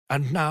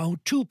And now,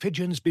 two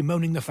pigeons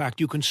bemoaning the fact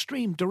you can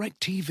stream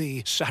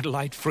DirecTV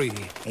satellite-free.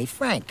 Hey,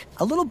 Frank,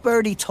 a little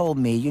birdie told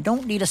me you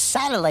don't need a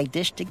satellite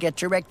dish to get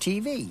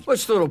DirecTV.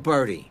 What's little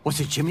birdie? Was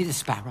it Jimmy the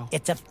Sparrow?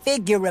 It's a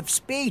figure of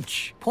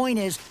speech. Point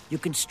is, you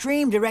can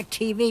stream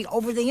DirecTV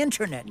over the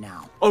internet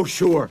now. Oh,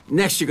 sure.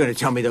 Next you're going to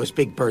tell me those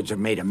big birds are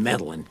made of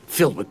metal and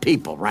filled with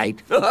people,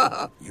 right?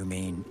 You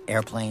mean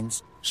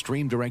airplanes?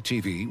 Stream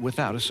DirecTV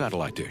without a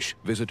satellite dish.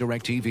 Visit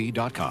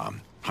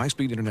DirecTV.com.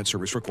 High-speed internet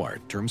service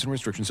required. Terms and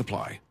restrictions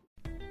apply.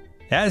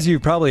 As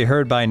you've probably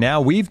heard by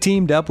now, we've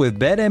teamed up with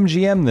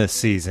BetMGM this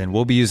season.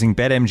 We'll be using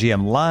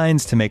BetMGM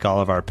lines to make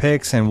all of our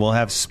picks, and we'll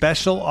have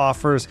special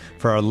offers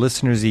for our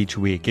listeners each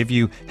week. If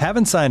you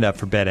haven't signed up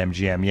for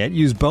BetMGM yet,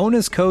 use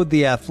bonus code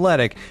The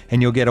Athletic,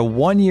 and you'll get a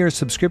 1-year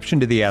subscription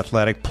to The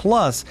Athletic,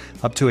 plus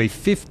up to a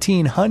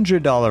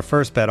 $1,500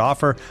 first bet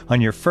offer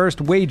on your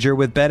first wager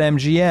with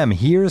BetMGM.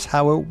 Here's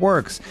how it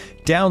works.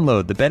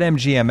 Download the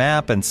BetMGM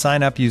app and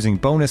sign up using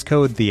bonus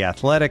code The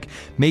Athletic.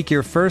 Make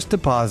your first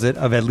deposit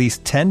of at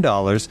least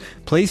 $10.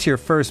 Place your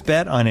first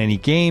bet on any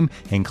game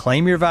and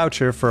claim your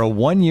voucher for a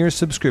 1-year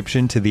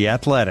subscription to The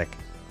Athletic.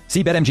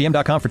 See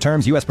BetMGM.com for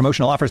terms. U.S.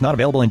 promotional offers not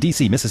available in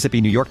D.C.,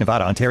 Mississippi, New York,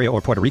 Nevada, Ontario, or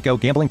Puerto Rico.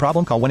 Gambling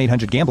problem? Call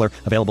 1-800-GAMBLER.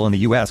 Available in the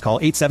U.S.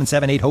 Call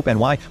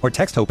 877-8-HOPE-NY or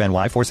text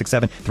HOPE-NY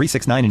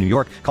 467-369 in New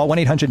York. Call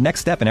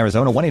 1-800-NEXT-STEP in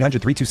Arizona.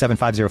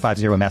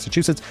 1-800-327-5050 in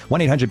Massachusetts.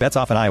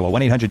 1-800-BETS-OFF in Iowa.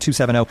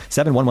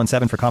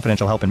 1-800-270-7117 for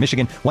confidential help in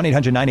Michigan.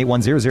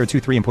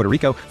 1-800-981-0023 in Puerto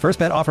Rico. First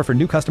bet offer for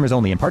new customers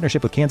only in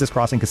partnership with Kansas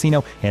Crossing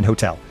Casino and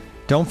Hotel.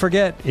 Don't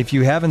forget, if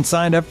you haven't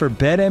signed up for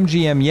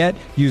BetMGM yet,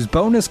 use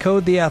bonus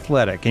code The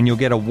Athletic, and you'll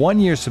get a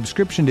 1-year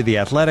subscription to The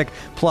Athletic,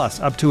 plus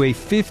up to a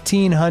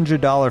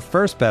 $1,500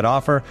 first bet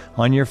offer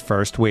on your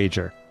first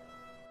wager.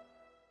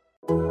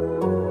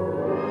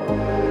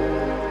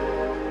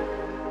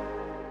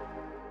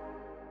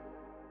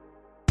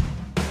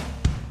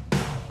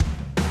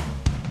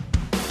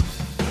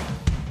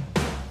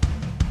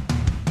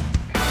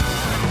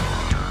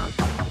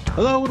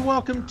 Hello and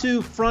welcome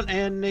to Front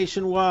and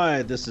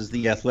Nationwide. This is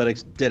the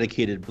Athletics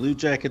dedicated Blue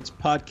Jackets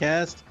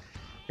podcast.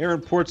 Aaron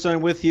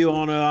Portzline with you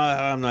on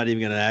I'm not even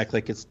going to act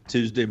like it's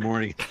Tuesday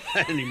morning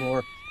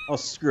anymore. I'll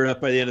screw it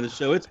up by the end of the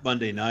show. It's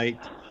Monday night.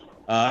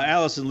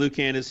 Allison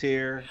Lucan is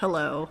here.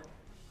 Hello.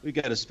 We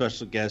got a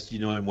special guest. You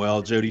know him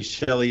well. Jody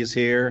Shelley is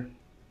here.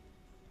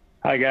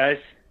 Hi, guys.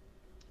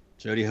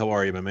 Jody, how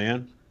are you, my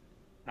man?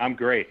 I'm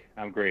great.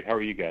 How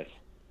are you guys?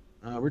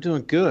 We're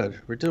doing good.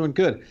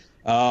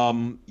 Tell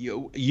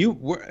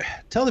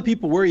the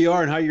people where you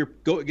are and how you're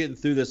getting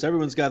through this.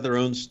 Everyone's got their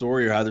own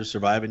story or how they're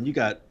surviving. You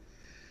got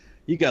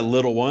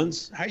little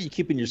ones. How are you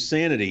keeping your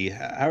sanity?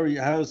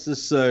 How's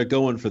this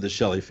going for the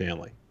Shelley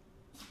family?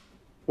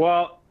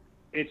 Well,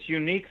 it's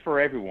unique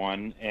for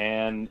everyone,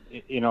 and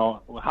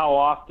how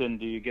often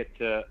do you get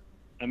to?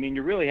 I mean,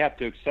 you really have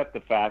to accept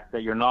the fact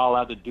that you're not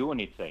allowed to do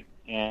anything.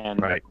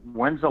 And right.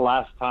 When's the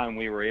last time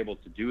we were able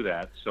to do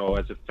that? So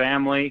as a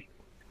family.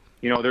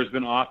 There's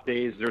been off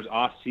days, there's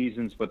off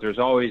seasons, but there's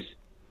always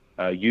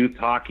youth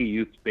hockey,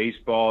 youth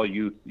baseball,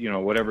 youth,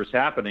 whatever's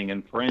happening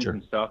and friends Sure.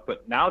 and stuff.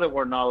 But now that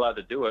we're not allowed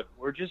to do it,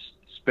 we're just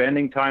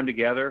spending time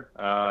together.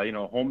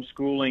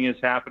 Homeschooling is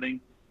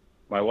happening.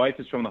 My wife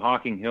is from the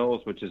Hocking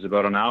Hills, which is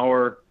about an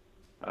hour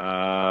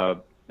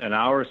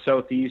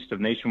southeast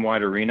of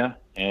Nationwide Arena.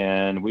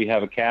 And we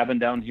have a cabin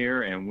down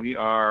here, and we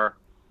are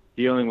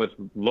dealing with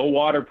low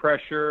water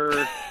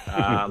pressure,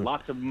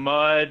 lots of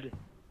mud,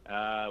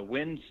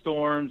 wind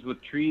storms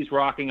with trees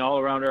rocking all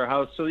around our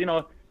house. So,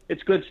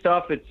 it's good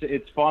stuff.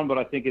 It's fun, but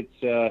I think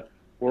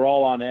we're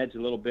all on edge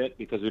a little bit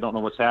because we don't know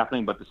what's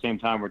happening. But at the same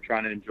time, we're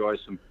trying to enjoy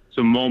some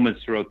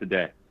moments throughout the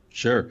day.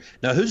 Sure.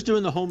 Now, who's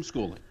doing the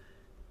homeschooling?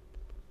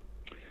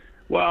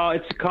 Well,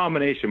 it's a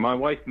combination. My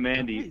wife,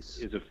 Mandy,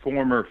 is a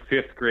former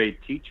fifth grade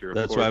teacher.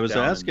 That's what I was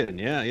asking.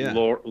 Yeah.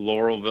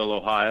 Laurelville,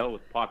 Ohio,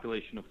 with a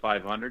population of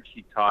 500.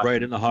 She taught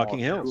right in the Hocking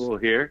Hills school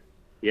here.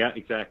 Yeah,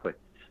 exactly.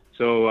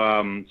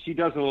 So she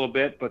does a little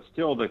bit, but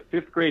still the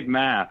fifth grade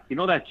math. You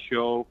know that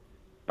show,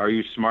 Are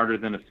You Smarter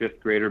Than a Fifth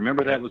Grader?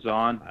 Remember that was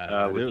on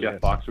with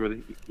Jeff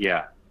Foxworthy?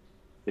 Yeah.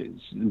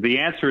 The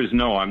answer is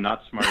no, I'm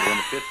not smarter than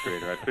a fifth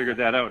grader. I figured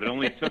that out. It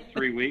only took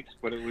 3 weeks,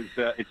 but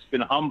it's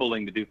been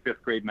humbling to do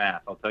fifth grade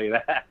math. I'll tell you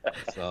that.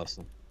 That's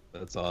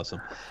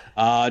awesome.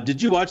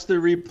 Did you watch the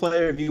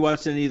replay? Or have you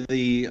watched any of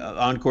the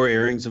encore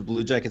airings of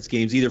Blue Jackets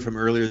games, either from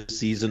earlier this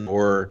season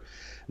or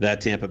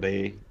that Tampa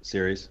Bay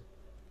series?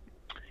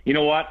 You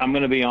know what? I'm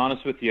going to be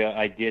honest with you.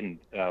 I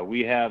didn't.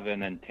 We have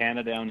an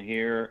antenna down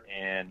here,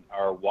 and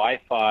our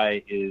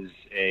Wi-Fi is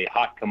a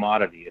hot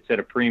commodity. It's at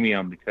a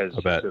premium because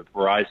it's a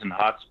Verizon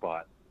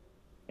hotspot,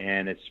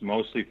 and it's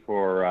mostly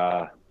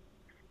for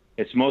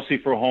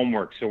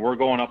homework. So we're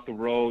going up the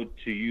road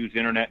to use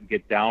internet and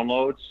get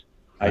downloads.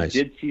 Nice. I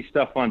did see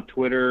stuff on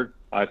Twitter.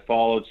 I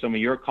followed some of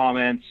your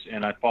comments,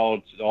 and I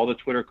followed all the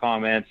Twitter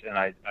comments, and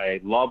I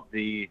loved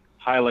the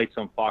highlights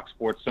on Fox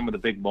Sports, some of the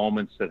big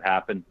moments that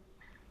happened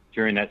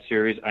during that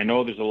series. I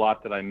know there's a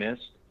lot that I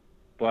missed,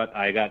 but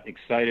I got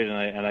excited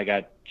and I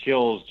got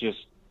chills just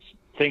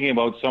thinking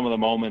about some of the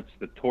moments,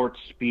 the Torch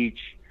speech,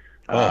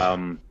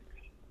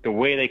 the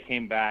way they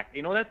came back.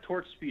 That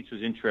Torts speech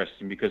was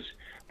interesting because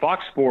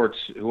Fox Sports,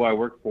 who I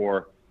work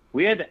for,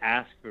 we had to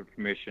ask for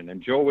permission.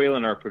 And Joe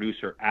Whalen, our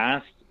producer,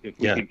 asked if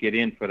we could get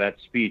in for that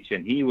speech.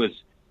 And he was,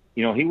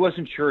 he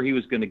wasn't sure he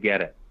was going to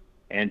get it.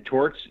 And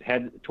Torts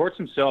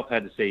himself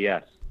had to say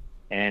yes.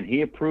 And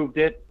he approved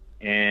it.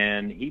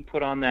 And he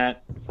put on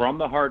that from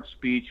the heart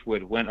speech,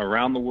 which went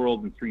around the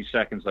world in 3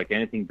 seconds, like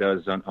anything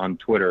does on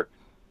Twitter.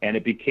 And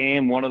it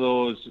became one of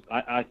those.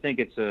 I think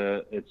it's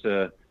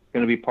going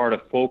to be part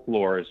of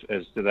folklore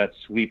as to that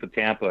sweep of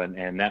Tampa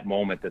and that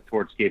moment that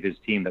Torts gave his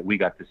team that we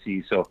got to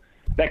see. So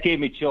that gave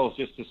me chills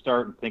just to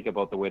start and think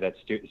about the way that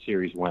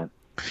series went.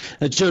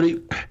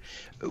 Jody,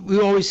 we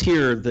always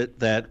hear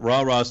that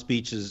rah-rah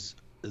speeches,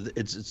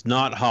 it's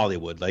not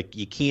Hollywood. Like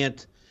you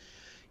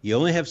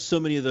only have so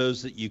many of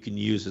those that you can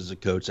use as a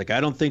coach. Like I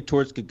don't think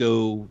Torts could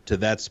go to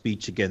that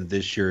speech again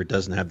this year. It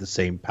doesn't have the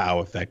same pow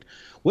effect.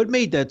 What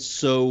made that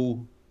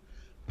so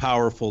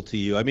powerful to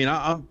you? I mean,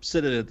 I'm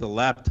sitting at the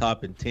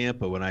laptop in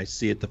Tampa when I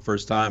see it the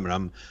first time,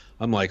 and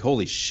I'm like,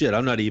 holy shit!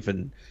 I'm not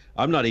even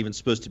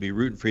supposed to be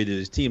rooting for either of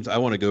these teams. I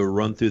want to go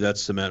run through that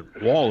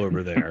cement wall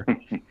over there.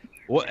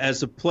 Well,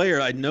 as a player,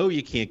 I know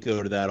you can't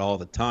go to that all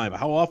the time.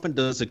 How often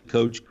does a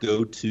coach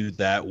go to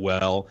that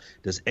well?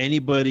 Does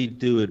anybody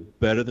do it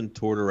better than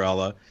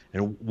Tortorella?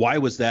 And why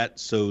was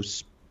that so?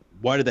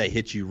 Why did that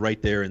hit you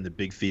right there in the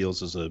big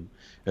fields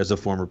as a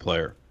former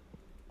player?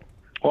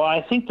 Well,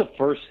 I think the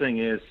first thing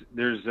is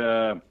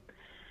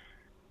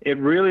it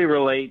really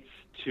relates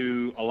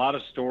to a lot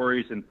of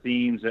stories and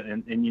themes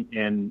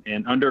and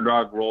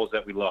underdog roles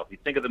that we love. You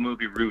think of the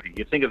movie Rudy.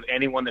 You think of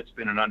anyone that's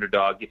been an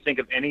underdog. You think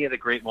of any of the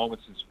great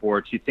moments in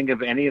sports. You think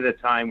of any of the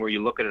time where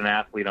you look at an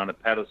athlete on a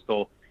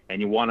pedestal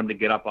and you want him to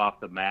get up off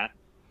the mat.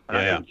 And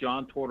I think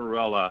John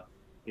Tortorella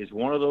is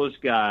one of those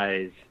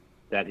guys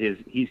that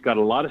he's got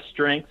a lot of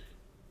strengths,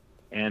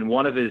 and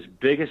one of his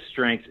biggest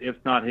strengths, if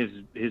not his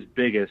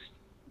biggest,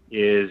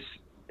 is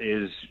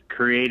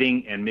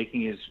creating and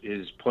making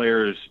his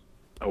players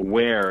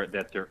aware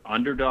that they're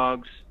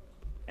underdogs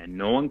and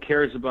no one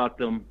cares about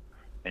them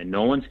and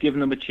no one's giving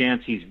them a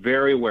chance. He's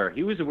very aware.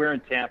 He was aware in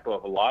Tampa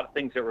of a lot of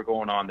things that were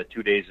going on the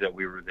 2 days that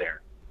we were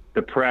there.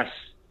 The press,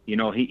 he's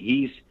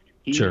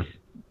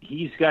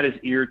got his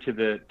ear to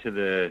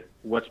the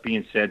what's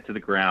being said to the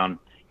ground.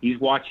 He's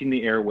watching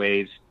the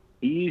airwaves.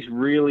 He's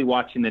really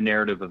watching the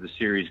narrative of the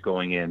series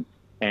going in,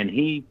 and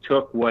he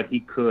took what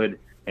he could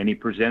and he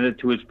presented it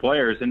to his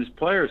players. And his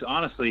players,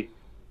 honestly,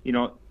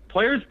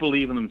 players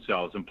believe in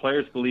themselves and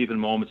players believe in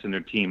moments in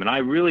their team. And I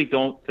really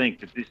don't think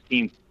that this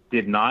team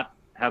did not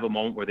have a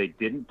moment where they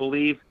didn't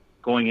believe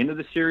going into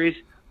the series.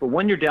 But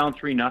when you're down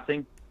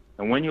 3-0,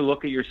 and when you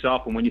look at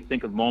yourself and when you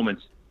think of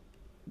moments,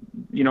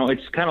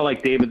 it's kind of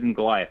like David and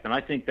Goliath. And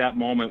I think that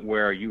moment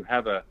where you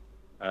have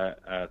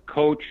a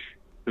coach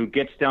who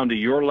gets down to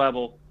your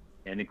level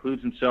and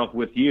includes himself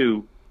with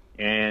you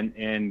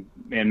and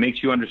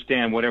makes you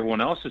understand what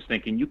everyone else is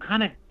thinking, you got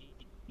to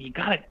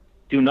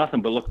do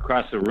nothing but look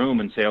across the room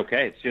and say,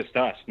 okay, it's just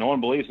us. No one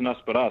believes in us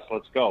but us.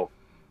 Let's go.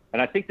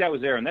 And I think that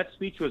was there. And that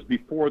speech was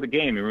before the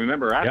game. And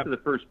remember, after the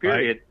first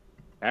period,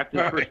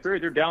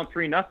 they're down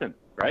 3-0,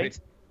 right?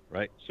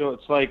 Right. So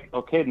it's like,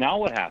 okay, now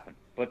what happened?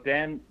 But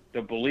then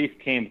the belief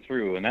came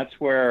through. And that's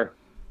where,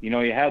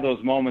 you have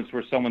those moments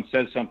where someone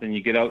says something,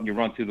 you get out and you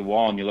run through the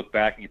wall and you look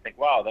back and you think,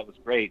 wow, that was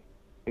great.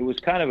 It was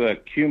kind of a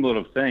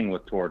cumulative thing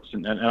with Torts.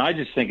 And I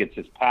just think it's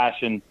his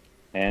passion.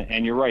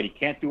 And you're right, he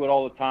can't do it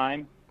all the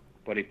time.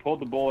 But he pulled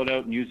the bullet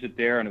out and used it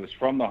there, and it was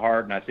from the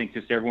heart, and I think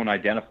just everyone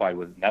identified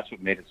with it, and that's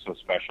what made it so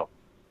special.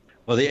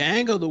 Well, the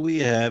angle that we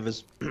have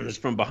is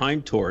from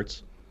behind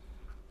Torts,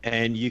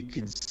 and you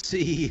can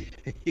see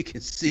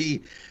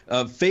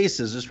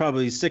faces. There's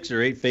probably 6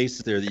 or 8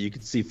 faces there that you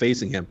can see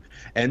facing him,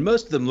 and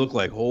most of them look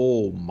like,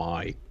 oh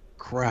my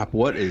crap,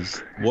 what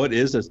is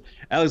this?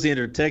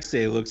 Alexander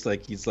Texier looks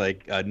like he's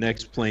like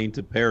next plane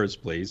to Paris,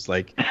 please.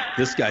 Like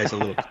this guy's a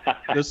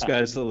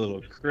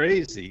little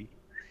crazy.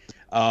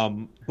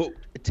 But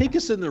take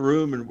us in the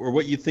room or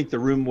what you think the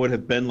room would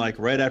have been like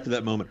right after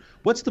that moment.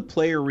 What's the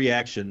player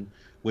reaction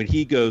when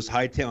he goes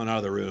hightailing out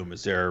of the room?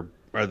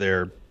 Are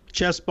there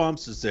chest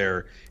bumps? Is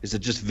it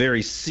just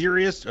very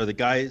serious?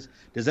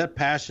 Does that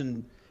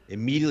passion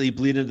immediately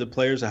bleed into the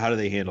players, or how do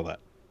they handle that?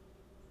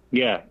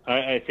 Yeah,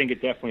 I think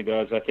it definitely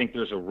does. I think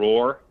there's a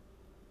roar.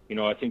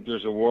 I think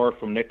there's a roar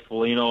from Nick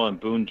Foligno and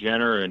Boone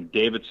Jenner and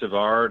David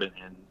Savard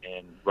and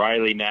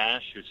Riley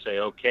Nash, who say,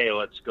 okay,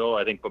 let's go.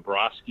 I think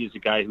Bobrovsky is a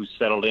guy who's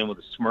settled in with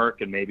a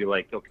smirk and maybe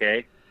like,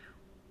 okay.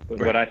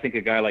 But I think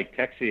a guy like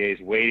Texier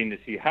is waiting to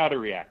see how to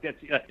react.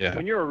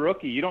 When you're a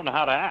rookie, you don't know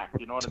how to act.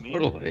 You know what I mean?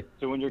 Totally.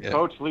 So when your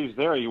coach leaves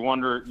there, you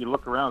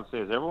look around and say,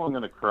 is everyone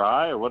going to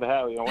cry or what's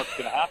going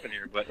to happen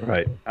here? But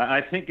right.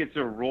 I think it's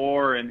a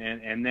roar,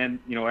 and then,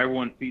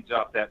 everyone feeds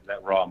off that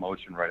raw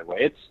emotion right away.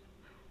 It's,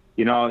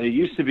 it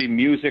used to be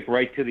music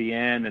right to the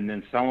end, and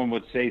then someone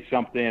would say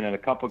something, and a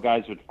couple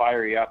guys would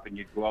fire you up, and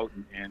you'd go out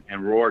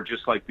and roar,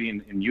 just like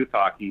being in youth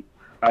hockey.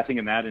 I think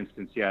in that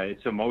instance,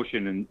 it's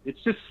emotion, and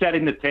it's just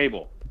setting the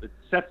table. it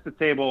sets the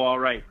table. All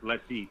right,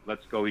 let's eat.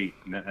 Let's go eat.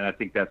 And I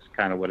think that's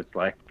kind of what it's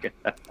like.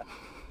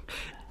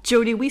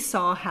 Jody, we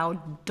saw how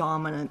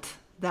dominant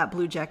that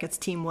Blue Jackets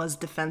team was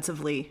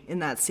defensively in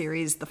that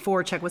series. The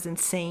forecheck was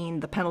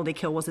insane. The penalty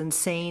kill was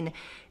insane.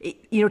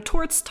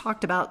 Torts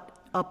talked about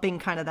upping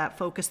kind of that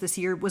focus this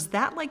year. Was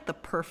that like the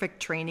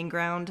perfect training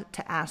ground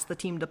to ask the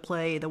team to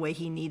play the way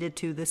he needed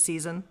to this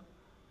season?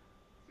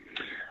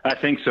 I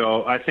think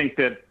so. I think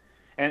that,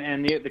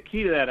 and the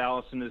key to that,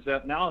 Allison, is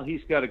that now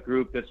he's got a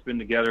group that's been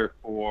together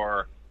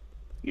for,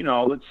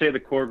 let's say the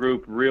core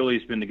group really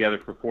has been together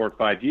for 4 or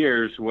 5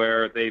 years,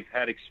 where they've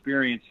had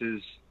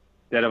experiences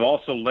that have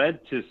also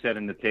led to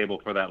setting the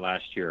table for that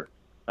last year.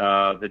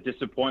 The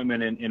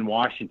disappointment in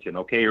Washington.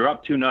 Okay, you're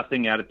up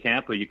 2-0 out of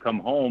Tampa. You come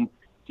home.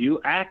 Do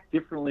you act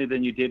differently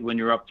than you did when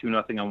you're up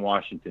 2-0 on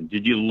Washington?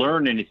 Did you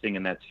learn anything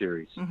in that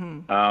series?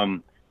 Mm-hmm.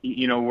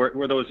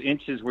 Where those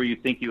inches where you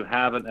think you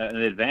have an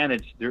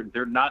advantage,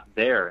 they're not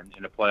there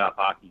in a playoff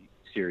hockey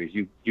series.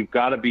 You've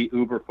got to be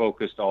uber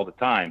focused all the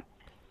time.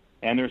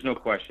 And there's no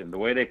question. The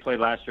way they played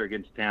last year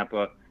against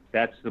Tampa,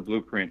 that's the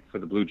blueprint for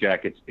the Blue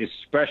Jackets,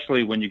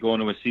 especially when you go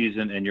into a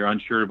season and you're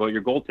unsure about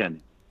your goaltending.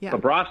 Yeah.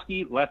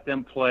 Bobrovsky let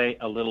them play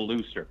a little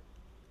looser,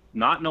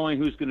 not knowing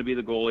who's going to be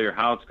the goalie or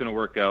how it's going to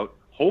work out,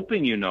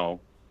 hoping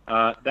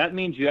that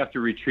means you have to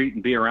retreat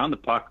and be around the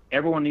puck.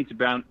 Everyone needs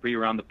to be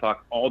around the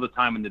puck all the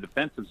time in the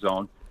defensive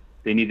zone.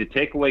 They need to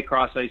take away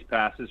cross-ice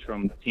passes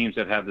from teams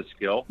that have the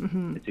skill.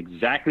 Mm-hmm. It's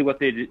exactly what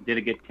they did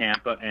against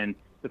Tampa. And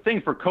the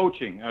thing for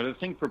coaching, or the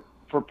thing for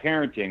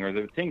parenting, or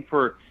the thing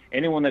for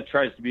anyone that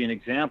tries to be an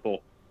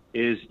example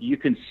is you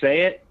can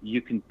say it,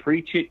 you can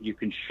preach it, you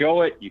can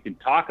show it, you can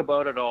talk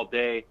about it all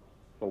day.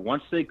 But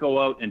once they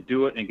go out and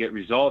do it and get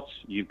results,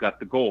 you've got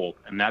the gold.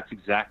 And that's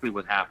exactly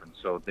what happened.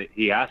 So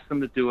he asked them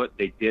to do it.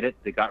 They did it.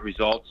 They got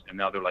results. And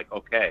now they're like,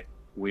 okay,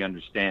 we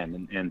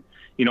understand. And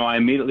I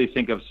immediately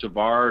think of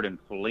Savard and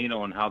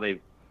Foligno and how they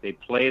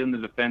played in the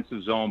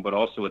defensive zone, but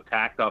also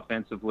attacked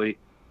offensively.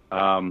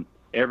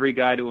 Every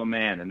guy to a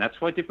man. And that's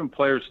why different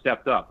players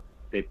stepped up.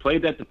 They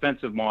played that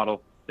defensive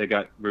model. They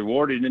got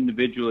rewarded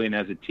individually and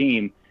as a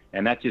team.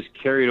 And that just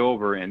carried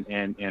over and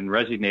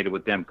resonated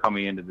with them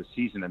coming into the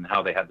season and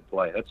how they had to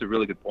play. That's a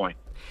really good point.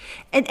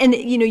 And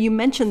you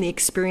mentioned the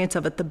experience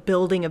of it, the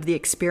building of the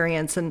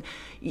experience, and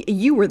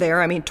you were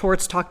there. I mean,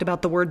 Torts talked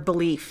about the word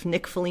belief.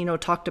 Nick Foligno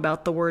talked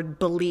about the word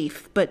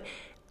belief. But,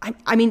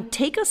 I mean,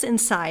 take us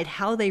inside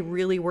how they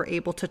really were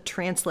able to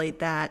translate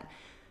that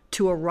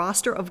to a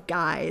roster of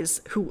guys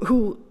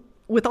who,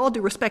 with all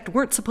due respect,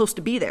 weren't supposed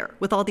to be there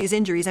with all these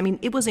injuries. I mean,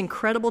 it was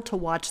incredible to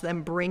watch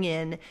them bring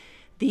in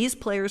these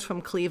players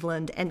from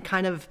Cleveland and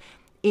kind of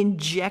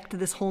inject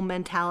this whole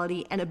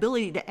mentality and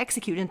ability to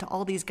execute into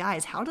all these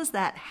guys. How does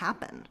that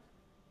happen?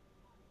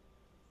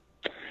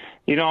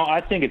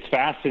 I think it's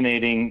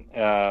fascinating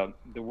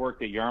the work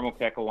that Jarmo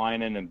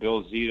Kekalainen and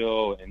Bill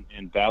Zito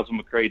and Basil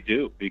McRae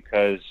do,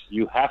 because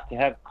you have to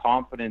have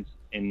confidence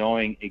in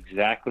knowing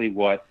exactly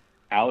what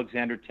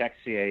Alexander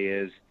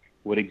Texier is,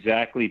 what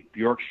exactly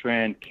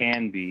Bjorkstrand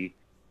can be,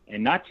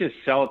 and not just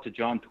sell it to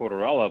John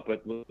Tortorella,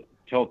 but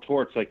tell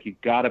Torts, like, you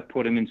got to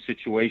put him in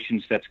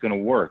situations that's going to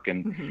work.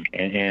 And, mm-hmm.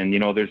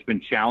 and there's been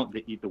challenge.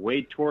 The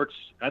way Torts,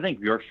 I think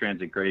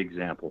Bjorkstrand's a great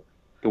example.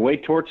 The way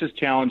Torts has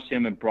challenged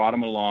him and brought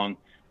him along,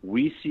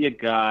 we see a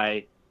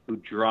guy who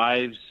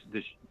drives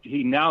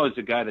he now is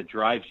a guy that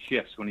drives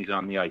shifts when he's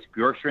on the ice.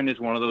 Bjorkstrand is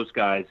one of those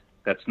guys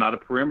that's not a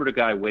perimeter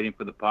guy waiting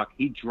for the puck.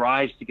 He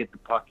drives to get the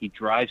puck. He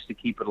drives to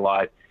keep it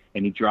alive,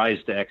 and he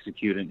drives to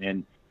execute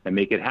and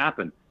make it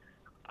happen.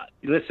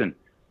 Listen,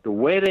 the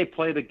way they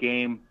play the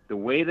game, the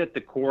way that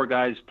the core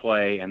guys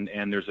play, and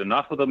there's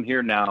enough of them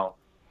here now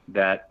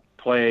that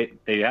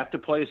they have to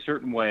play a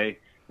certain way.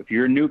 If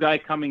you're a new guy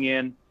coming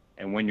in,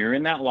 and when you're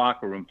in that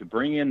locker room to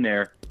bring in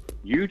there,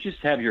 you just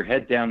have your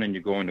head down and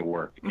you're going to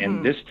work. Mm-hmm.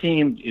 And this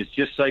team is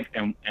just like,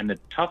 and the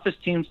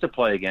toughest teams to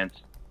play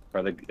against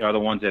are the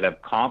ones that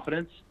have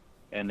confidence,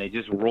 and they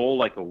just roll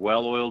like a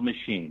well-oiled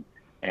machine.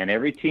 And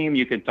every team,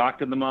 you can talk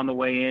to them on the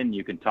way in,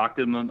 you can talk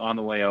to them on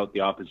the way out,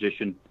 the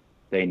opposition.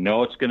 They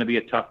know it's going to be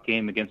a tough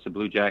game against the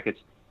Blue Jackets.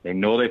 They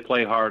know they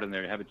play hard and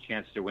they have a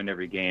chance to win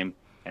every game,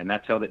 and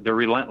that's how they're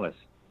relentless.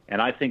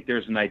 And I think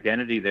there's an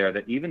identity there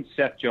that even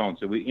Seth Jones,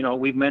 so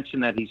we've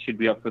mentioned that he should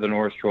be up for the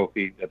Norris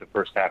Trophy at the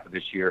first half of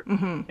this year,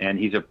 mm-hmm. and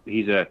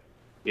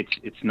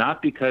it's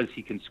not because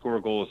he can score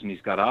goals and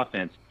he's got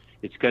offense.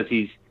 It's because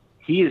he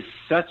is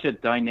such a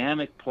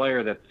dynamic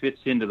player that fits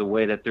into the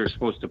way that they're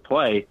supposed to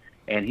play.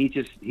 And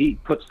he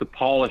puts the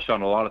polish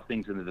on a lot of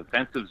things in the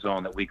defensive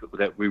zone that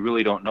we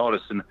really don't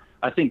notice. And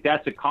I think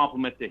that's a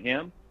compliment to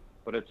him,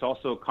 but it's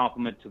also a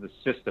compliment to the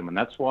system. And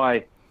that's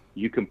why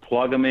you can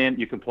plug them in,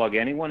 you can plug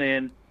anyone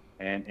in,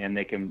 and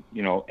they can,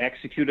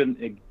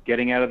 execute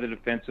getting out of the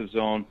defensive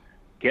zone,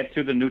 get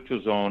through the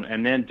neutral zone,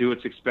 and then do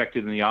what's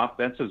expected in the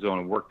offensive zone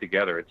and work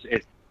together.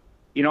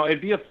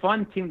 It'd be a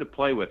fun team to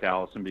play with,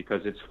 Allison,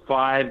 because it's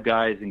 5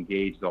 guys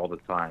engaged all the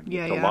time.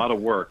 It's a lot of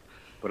work.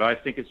 But I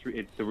think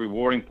it's the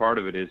rewarding part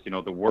of it is,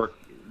 the work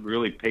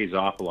really pays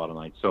off a lot of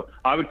nights. So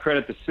I would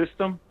credit the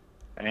system,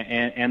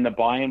 and the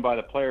buy-in by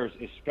the players,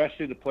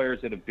 especially the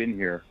players that have been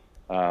here,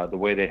 the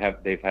way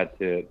they've had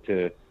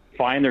to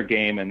find their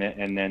game and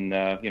then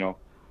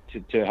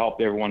to help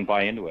everyone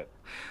buy into it.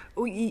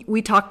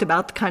 We talked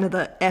about kind of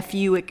the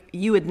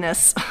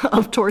you-edness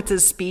of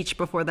Torts' speech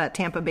before that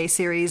Tampa Bay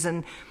series,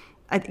 and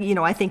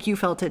I think you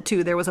felt it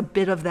too. There was a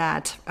bit of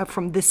that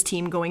from this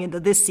team going into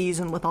this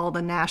season with all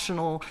the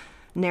national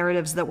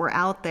narratives that were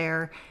out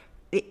there.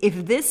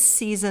 If this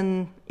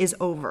season is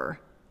over,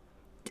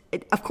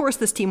 of course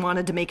this team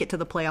wanted to make it to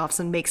the playoffs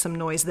and make some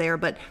noise there,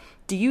 but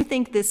do you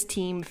think this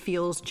team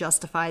feels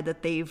justified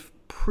that they've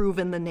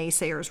proven the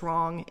naysayers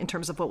wrong in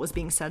terms of what was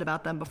being said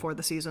about them before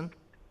the season?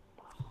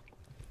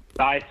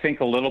 I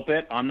think a little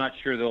bit. I'm not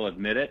sure they'll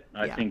admit it.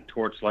 I think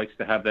Torts likes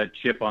to have that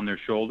chip on their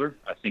shoulder.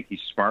 I think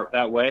he's smart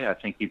that way. I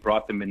think he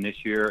brought them in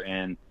this year,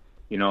 and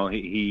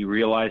he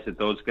realized that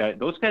those guys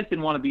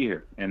didn't want to be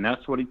here, and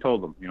that's what he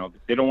told them.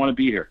 They don't want to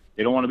be here.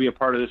 They don't want to be a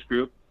part of this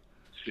group.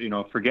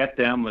 Forget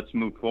them. Let's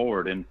move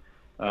forward. And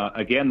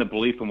again, the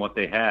belief in what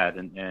they had,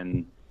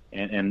 and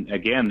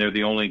again, they're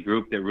the only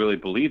group that really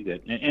believed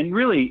it. And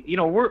really, you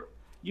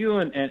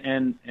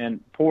and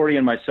Porty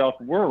and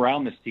myself, we're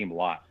around this team a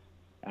lot.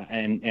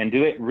 And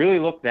do it really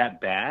look that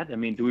bad? I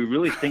mean, do we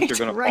really think they're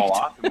going to fall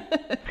off?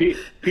 I mean,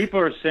 people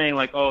are saying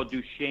like, "Oh,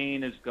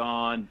 Duchesne is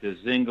gone,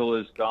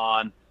 Dzingel is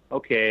gone."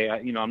 Okay,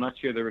 I'm not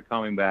sure they were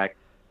coming back.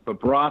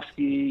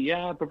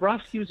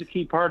 Bobrovsky was a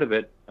key part of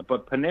it,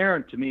 but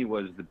Panarin to me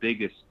was the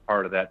biggest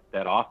part of that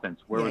offense.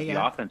 Where was the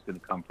offense going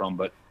to come from?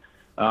 But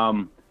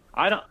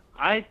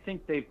I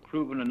think they've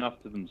proven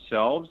enough to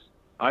themselves.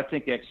 I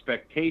think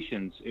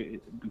expectations.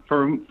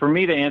 For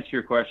me to answer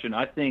your question,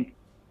 I think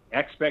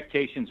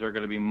expectations are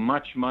going to be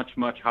much, much,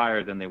 much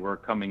higher than they were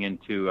coming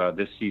into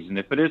this season.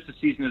 If the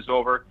season is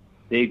over,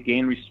 they've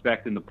gained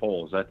respect in the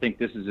polls. I think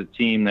this is a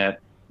team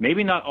that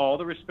maybe not all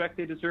the respect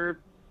they deserve,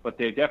 but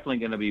they're definitely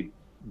going to be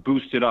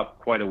boosted up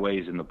quite a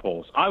ways in the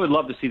polls. I would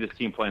love to see this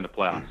team play in the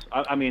playoffs.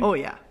 I mean,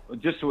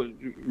 just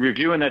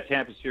reviewing that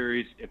Tampa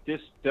series, if this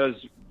does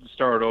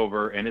start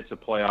over and it's a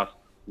playoffs,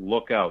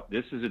 look out.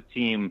 This is a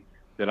team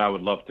that I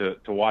would love to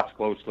watch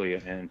closely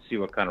and see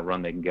what kind of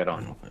run they can get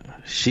on.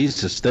 She's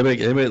systemic.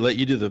 They may let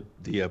you do the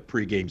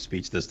pregame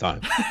speech this time,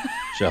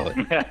 shall it?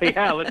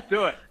 Yeah, let's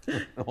do it.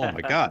 Oh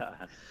my God!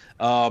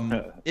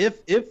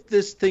 If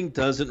this thing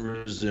doesn't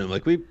resume,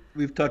 like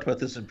we've talked about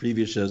this in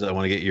previous shows, I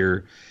want to get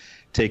your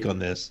take on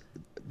this.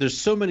 There's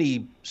so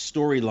many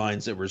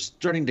storylines that were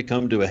starting to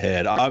come to a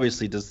head.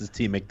 Obviously, does this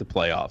team make the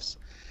playoffs?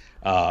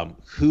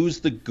 Who's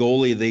the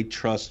goalie they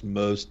trust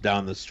most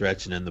down the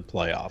stretch and in the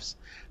playoffs?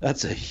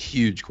 That's a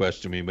huge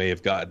question. We may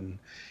have gotten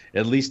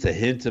at least a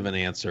hint of an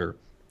answer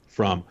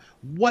from.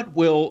 What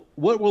will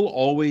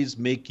always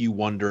make you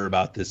wonder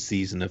about this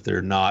season if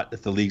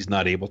the league's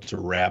not able to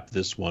wrap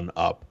this one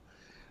up,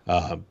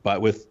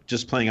 but with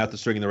just playing out the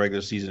string in the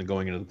regular season and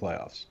going into the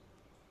playoffs?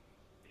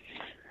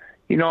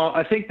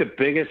 I think the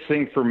biggest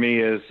thing for me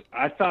is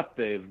I thought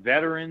the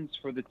veterans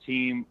for the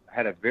team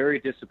had a very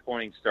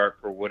disappointing start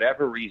for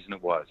whatever reason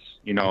it was.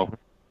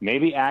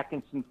 Maybe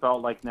Atkinson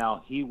felt like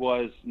now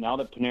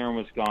that Panarin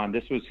was gone,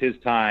 this was his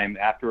time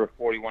after a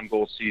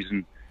 41-goal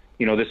season.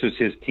 This was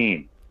his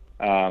team.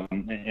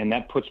 And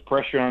that puts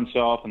pressure on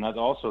himself, and that's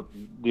also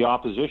the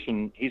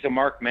opposition. He's a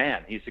marked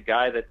man. He's a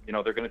guy that,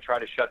 they're going to try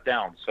to shut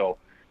down. So,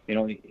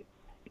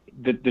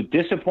 the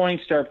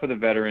disappointing start for the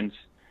veterans,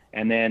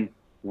 and then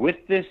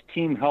with this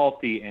team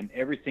healthy and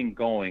everything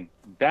going,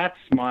 that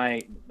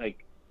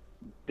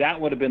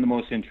would have been the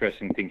most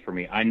interesting thing for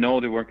me. I know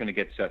they weren't going to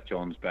get Seth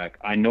Jones back.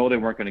 I know they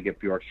weren't going to get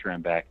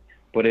Bjorkstrand back.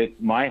 But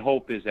my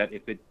hope is that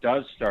if it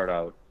does start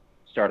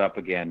up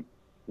again,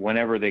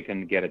 whenever they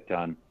can get it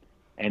done,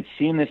 and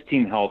seeing this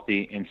team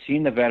healthy and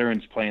seeing the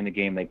veterans playing the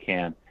game they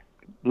can,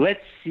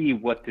 let's see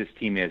what this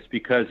team is.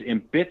 Because in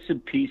bits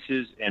and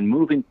pieces and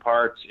moving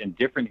parts and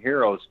different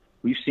heroes,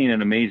 we've seen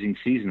an amazing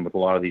season with a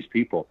lot of these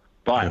people.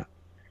 But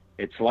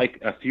it's like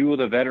a few of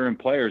the veteran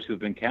players who've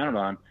been counted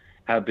on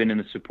have been in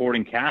the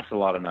supporting cast a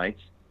lot of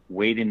nights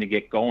waiting to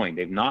get going.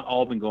 They've not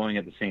all been going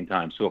at the same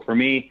time. So for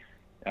me,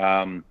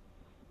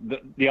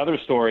 the other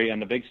story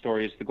and the big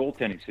story is the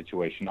goaltending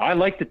situation. I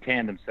like the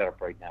tandem setup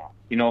right now.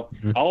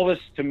 Elvis,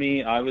 to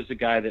me, I was the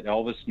guy that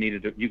Elvis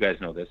needed to, you guys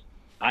know this.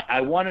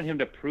 I wanted him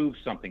to prove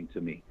something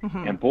to me.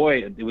 Mm-hmm. And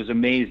boy, it was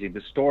amazing.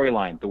 The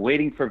storyline, the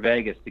waiting for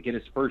Vegas to get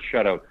his first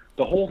shutout,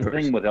 the whole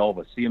thing with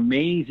Elvis, the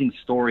amazing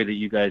story that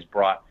you guys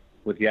brought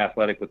with The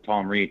Athletic with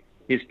Tom Reed,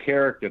 his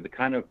character, the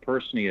kind of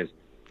person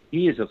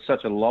he is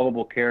such a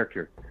lovable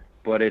character.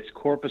 But it's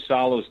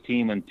Korpisalo's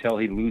team until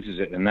he loses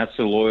it, and that's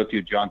the loyalty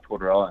of John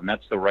Tortorella, and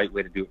that's the right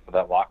way to do it for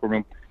that locker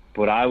room.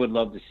 But I would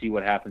love to see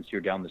what happens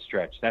here down the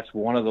stretch. That's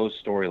one of those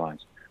storylines.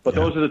 But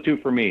those are the two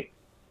for me.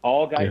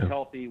 All guys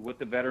healthy, with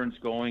the veterans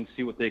going,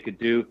 see what they could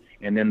do,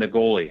 and then the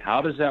goalie.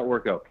 How does that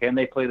work out? Can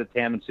they play the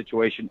tandem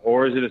situation,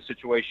 or is it a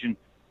situation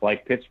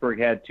like Pittsburgh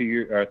had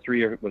 3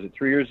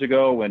 years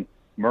ago when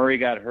Murray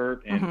got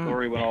hurt and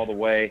Fleury went all the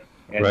way,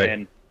 and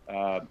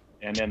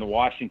then the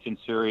Washington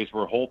series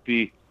where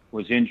Holtby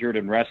was injured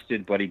and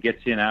rested, but he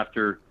gets in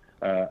after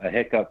a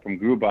hiccup from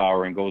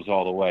Grubauer and goes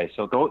all the way.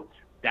 So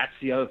that's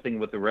the other thing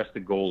with the rest of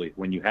the goalie.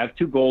 When you have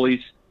two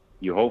goalies,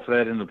 you hope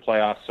that in the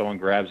playoffs someone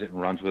grabs it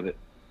and runs with it.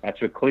 That's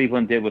what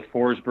Cleveland did with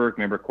Forsberg.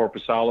 Remember,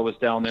 Korpisalo was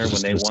down there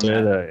when they won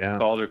that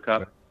Calder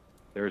Cup.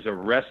 There's a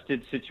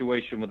rested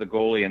situation with the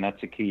goalie, and that's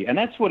the key. And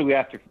that's what we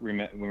have to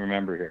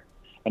remember here,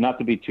 and not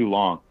to be too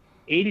long.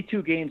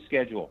 82-game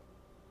schedule.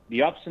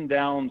 The ups and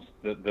downs,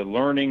 the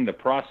learning, the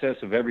process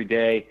of every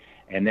day,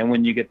 and then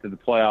when you get to the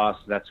playoffs,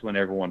 that's when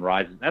everyone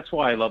rises. That's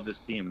why I love this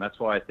team. That's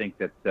why I think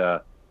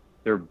that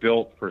they're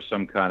built for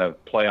some kind of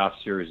playoff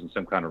series and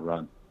some kind of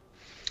run.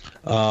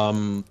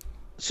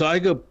 So I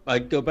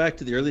go back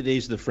to the early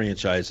days of the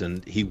franchise,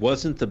 and he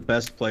wasn't the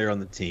best player on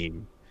the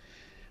team,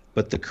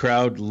 but the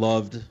crowd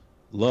loved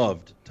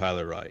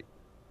Tyler Wright.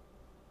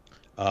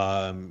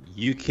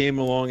 You came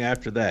along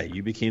after that.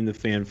 You became the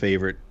fan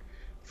favorite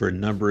for a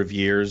number of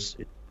years.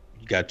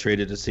 You got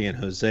traded to San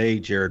Jose.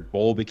 Jared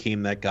Boll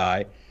became that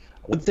guy.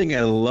 One thing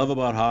I love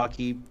about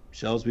hockey,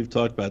 Shells, we've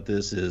talked about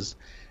this, is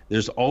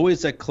there's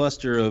always that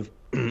cluster of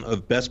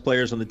best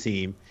players on the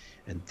team,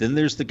 and then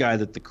there's the guy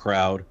that the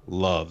crowd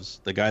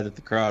loves, the guy that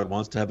the crowd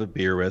wants to have a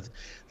beer with,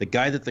 the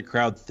guy that the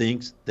crowd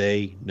thinks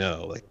they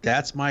know. Like,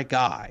 that's my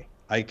guy.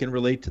 I can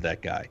relate to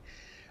that guy.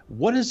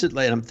 What is it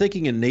like? I'm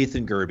thinking of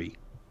Nathan Gerbe,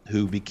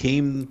 who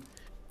became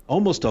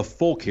almost a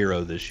folk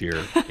hero this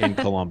year in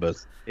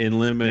Columbus in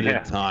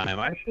limited time.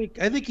 I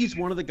think he's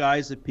one of the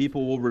guys that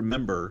people will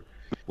remember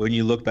when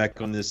you look back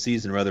on this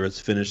season, whether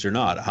it's finished or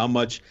not. How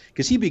much,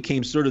 because he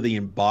became sort of the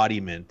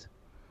embodiment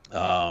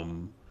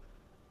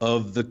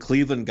of the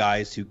Cleveland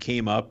guys who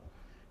came up,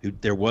 who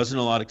there wasn't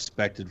a lot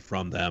expected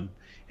from them,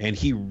 and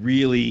he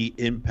really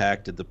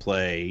impacted the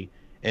play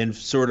and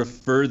sort of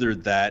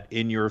furthered that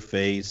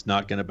in-your-face,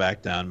 not going to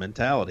back down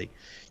mentality.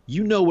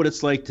 You know what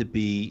it's like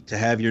to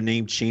have your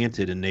name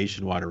chanted in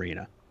Nationwide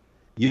Arena.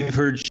 You've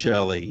heard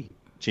Shelley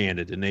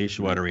chanted in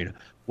Nationwide Arena.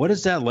 What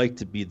is that like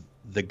to be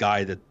the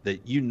guy that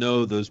you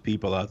know those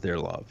people out there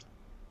love?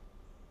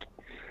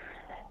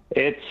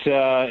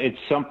 It's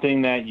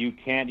something that you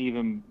can't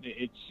even.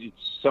 It's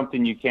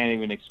something you can't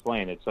even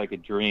explain. It's like a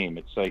dream.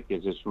 It's like,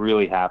 is this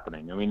really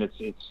happening? I mean,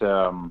 it's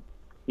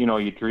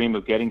you dream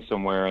of getting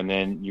somewhere, and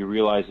then you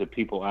realize that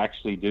people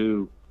actually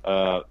do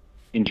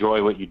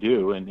enjoy what you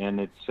do, and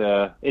it's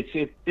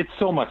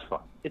so much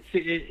fun.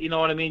 You know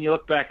what I mean? You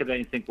look back at that and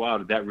you think, wow,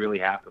 did that really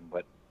happen?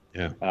 But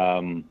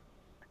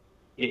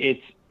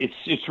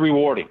it's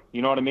rewarding.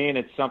 You know what I mean?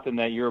 It's something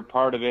that you're a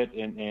part of it,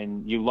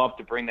 and you love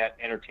to bring that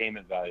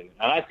entertainment value.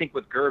 And I think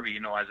with Gerbe,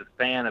 as a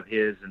fan of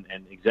his,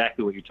 and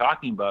exactly what you're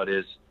talking about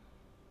is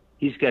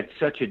he's got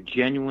such a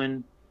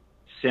genuine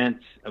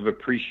sense of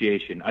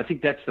appreciation. I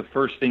think that's the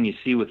first thing you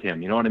see with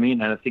him. You know what I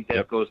mean? And I think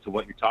that goes to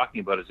what you're talking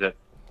about, is that,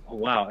 oh,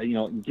 wow,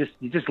 you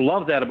just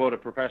love that about a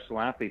professional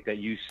athlete, that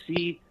you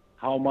see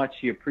how much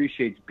he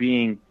appreciates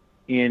being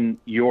in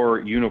your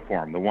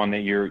uniform, the one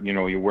that you're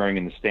wearing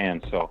in the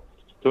stands. So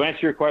to answer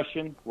your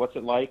question, what's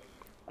it like?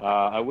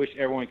 I wish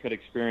everyone could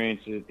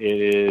experience it.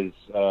 It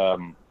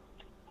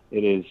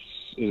is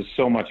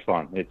so much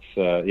fun.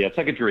 It's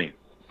like a dream.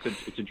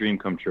 It's a dream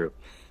come true.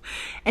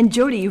 And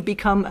Jody, you've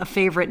become a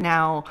favorite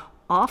now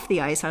off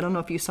the ice. I don't know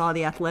if you saw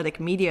the Athletic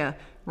media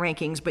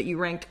rankings, but you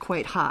ranked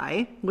quite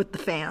high with the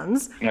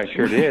fans. I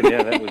sure did.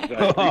 Yeah, I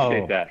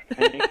appreciate that.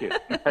 Thank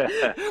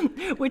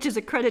you. Which is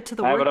a credit to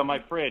the I work. have it on my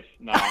fridge.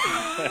 No.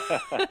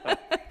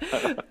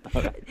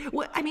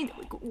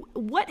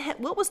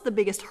 What was the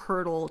biggest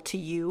hurdle to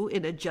you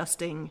in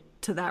adjusting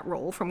to that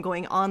role, from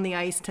going on the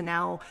ice to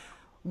now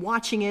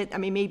watching it? I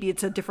mean, maybe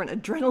it's a different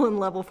adrenaline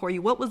level for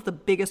you. What was the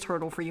biggest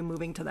hurdle for you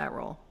moving to that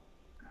role?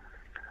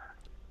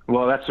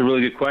 Well, that's a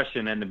really good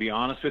question. And to be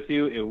honest with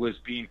you, it was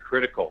being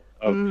critical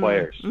of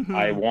players.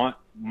 Mm-hmm.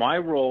 My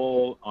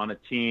role on a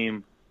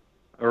team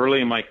early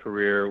in my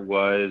career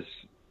was,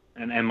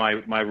 and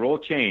my role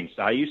changed.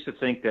 I used to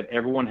think that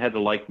everyone had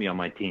to like me on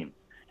my team.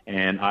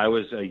 And I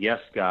was a yes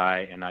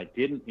guy, and I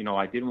didn't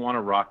want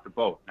to rock the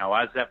boat. Now,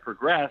 as that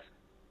progressed,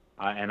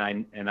 and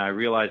I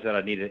realized that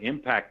I needed to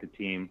impact the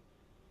team,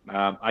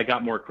 I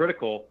got more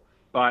critical.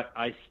 But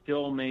I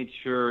still made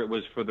sure it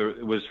was for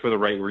the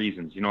right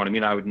reasons. You know what I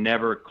mean? I would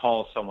never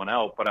call someone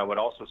out, but I would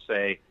also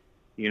say,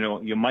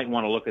 you might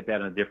want to look at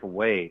that in a different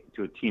way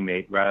to a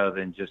teammate, rather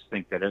than just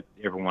think that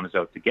everyone is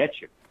out to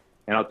get you.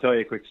 And I'll tell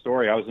you a quick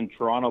story. I was in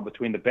Toronto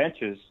between the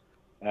benches,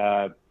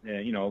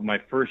 my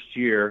first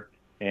year,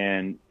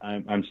 and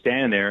I'm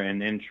standing there,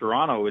 and in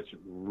Toronto it's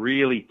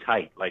really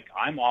tight. Like,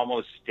 I'm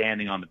almost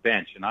standing on the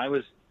bench, and I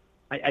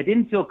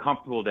didn't feel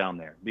comfortable down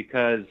there,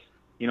 because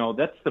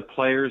that's the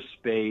player's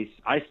space.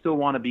 I still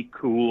want to be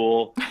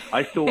cool.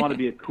 I still want to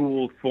be a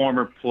cool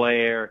former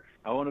player.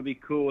 I want to be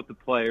cool with the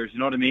players. You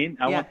know what I mean?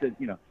 I want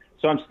to,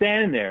 So I'm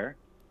standing there,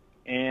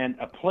 and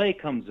a play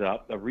comes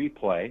up, a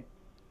replay,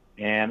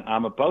 and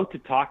I'm about to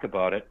talk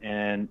about it,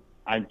 and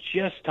I'm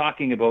just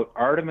talking about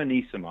Artem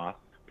Anisimov,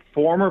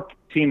 former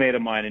teammate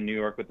of mine in New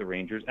York with the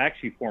Rangers,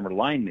 actually former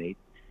line mate,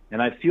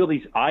 and I feel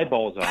these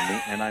eyeballs on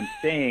me, and I'm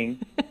saying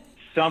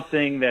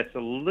something that's a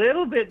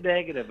little bit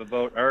negative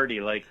about Artie,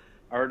 like,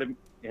 Artem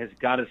has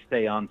got to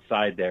stay on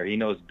side there. He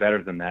knows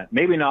better than that.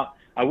 Maybe not.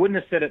 I wouldn't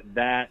have said it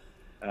that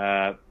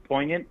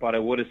poignant, but I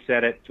would have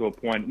said it to a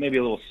point maybe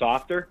a little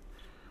softer.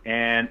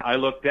 And I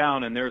looked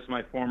down, and there's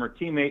my former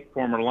teammate,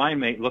 former line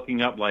mate,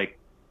 looking up like,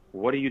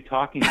 what are you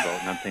talking about?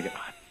 And I'm thinking,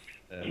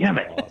 damn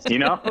it, awesome. You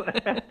know?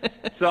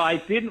 So I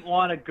didn't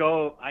want to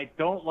go. I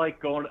don't like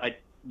going. I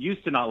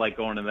used to not like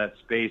going to that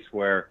space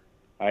where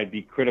I'd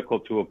be critical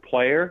to a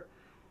player.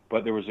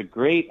 But there was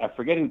I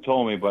forget who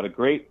told me, but a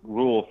great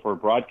rule for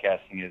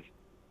broadcasting is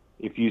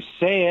if you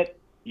say it,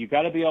 you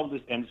got to be able to,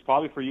 and it's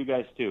probably for you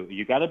guys too,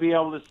 you got to be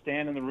able to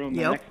stand in the room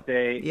the next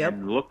day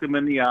and look them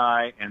in the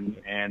eye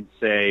and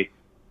say,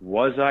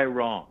 was I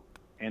wrong?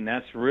 And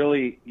that's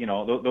really, you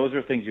know, those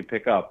are things you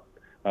pick up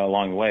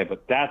along the way.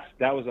 But that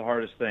was the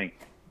hardest thing,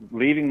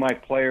 leaving my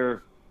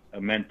player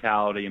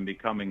mentality and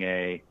becoming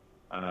a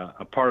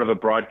part of a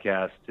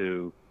broadcast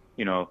to,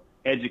 you know,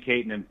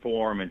 educate and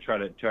inform and try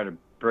to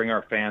bring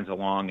our fans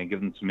along and give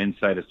them some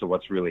insight as to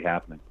what's really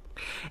happening.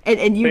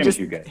 And you just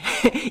you guys.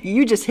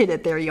 You just hit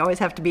it there. You always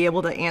have to be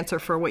able to answer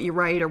for what you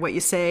write or what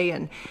you say.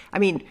 And I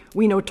mean,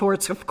 we know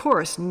Torts, of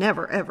course,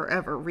 never, ever,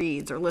 ever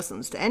reads or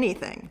listens to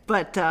anything.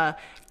 But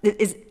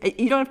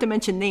you don't have to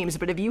mention names,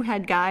 but have you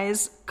had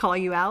guys call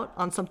you out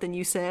on something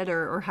you said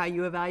or how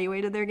you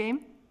evaluated their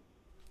game?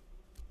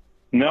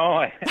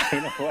 No,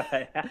 you know what?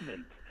 I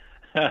haven't.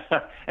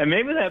 And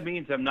maybe that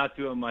means I'm not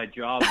doing my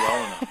job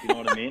well enough. You know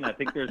what I mean? I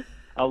think there's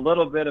a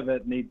little bit of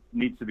it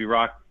needs to be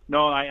rocked.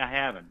 No, I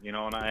haven't. You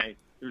know, and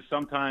there's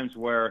sometimes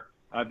where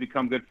I've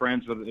become good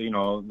friends with, you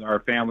know,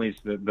 our families,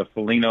 the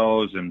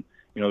Felinos, and,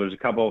 you know, there's a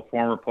couple of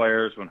former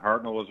players when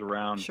Hartnell was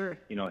around. Sure.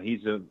 You know,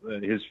 he's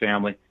his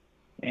family.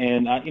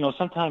 And, you know,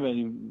 sometimes,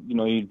 you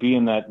know, you'd be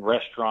in that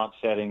restaurant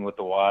setting with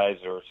the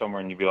wives or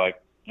somewhere, and you'd be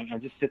like, I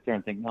just sit there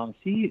and think, no,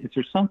 see, is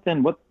there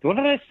something, what did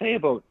I say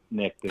about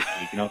Nick this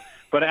week, you know?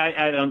 But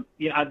I don't,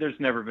 you know, there's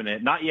never been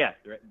it. Not yet.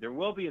 There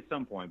will be at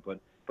some point, but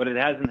it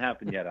hasn't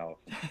happened yet,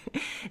 Allison.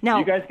 Now, do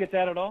you guys get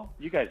that at all?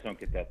 You guys don't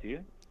get that, do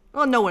you?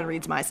 Well, no one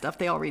reads my stuff.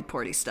 They all read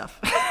Porty's stuff.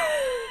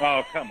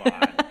 Oh, come on.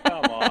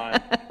 Come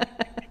on.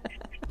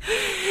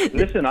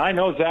 Listen, I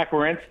know Zach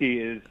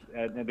Werenski is,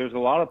 there's a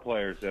lot of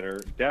players that are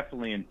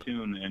definitely in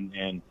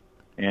tune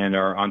and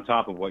are on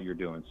top of what you're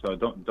doing. So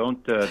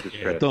don't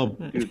discredit. Don't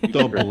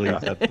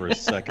believe that for a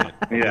second.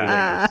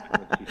 Yeah.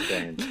 What she's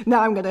saying.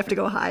 Now I'm going to have to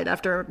go hide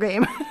after a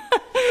game.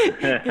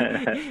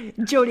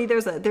 Jody,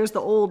 there's the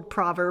old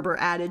proverb or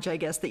adage, I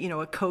guess, that, you know,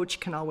 a coach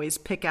can always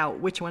pick out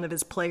which one of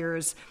his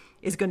players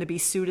is going to be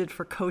suited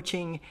for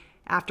coaching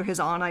after his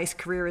on-ice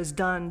career is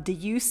done. Do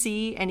you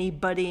see any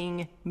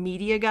budding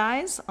media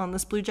guys on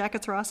this Blue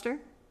Jackets roster?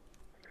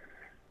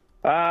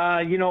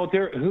 You know,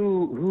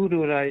 who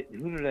did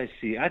I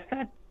see? I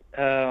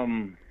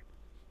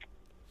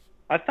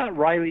thought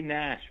Riley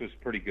Nash was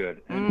pretty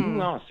good. And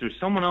who else? There's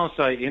someone else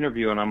I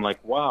interview, and I'm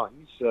like, wow,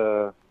 he's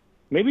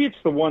maybe it's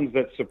the ones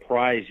that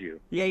surprise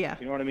you. Yeah.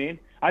 You know what I mean?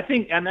 I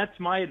think, and that's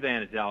my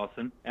advantage,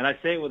 Allison, and I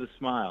say it with a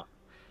smile.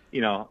 You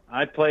know,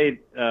 I played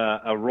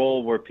a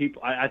role where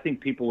I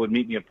think people would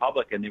meet me in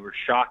public and they were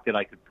shocked that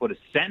I could put a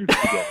sentence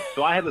together.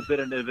 So I have a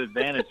bit of an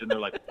advantage, and they're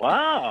like,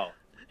 wow,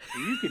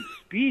 you can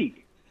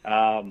speak.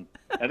 And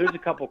there's a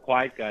couple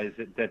quiet guys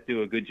that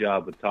do a good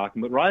job with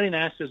talking, but Riley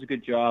Nash does a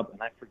good job,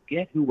 and I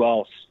forget who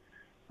else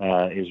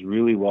is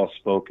really well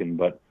spoken.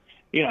 But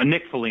you know,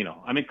 Nick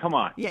Foligno. I mean, come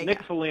on,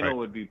 Nick Foligno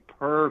would be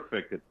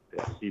perfect at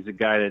this. He's a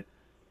guy that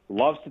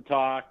loves to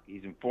talk.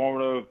 He's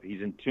informative.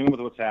 He's in tune with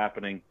what's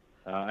happening.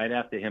 I'd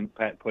have to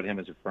put him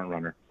as a front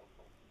runner.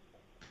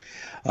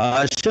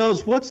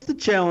 Shells, what's the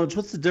challenge?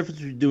 What's the difference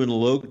between doing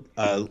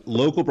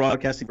local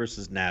broadcasting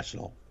versus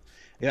national?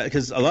 Yeah,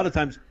 because a lot of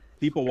times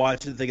people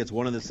watch and think it's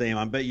one and the same.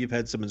 I bet you've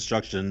had some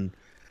instruction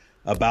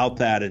about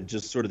that and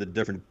just sort of the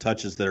different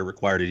touches that are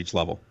required at each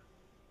level.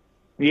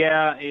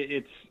 Yeah,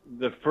 it's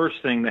the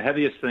first thing. The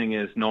heaviest thing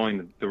is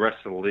knowing the rest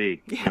of the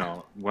league. Yeah. You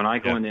know, when I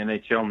go in the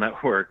NHL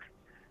Network,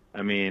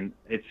 I mean,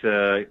 it's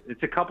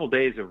a couple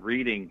days of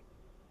reading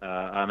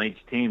on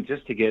each team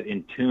just to get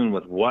in tune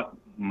with what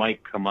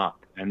might come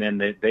up, and then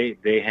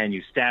they hand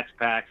you stats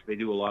packs. They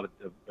do a lot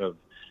of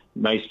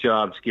nice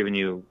jobs giving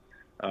you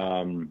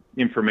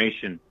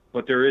information,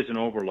 but there is an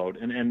overload.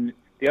 And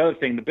the other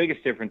thing, the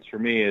biggest difference for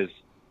me is,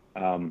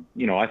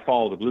 you know, I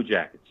follow the Blue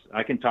Jackets.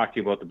 I can talk to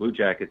you about the Blue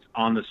Jackets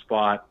on the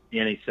spot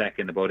any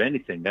second about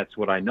anything. That's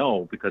what I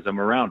know because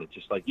I'm around it,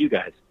 just like you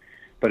guys.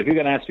 But if you're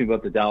going to ask me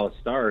about the Dallas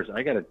Stars,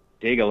 I got to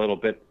dig a little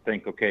bit,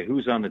 think, okay,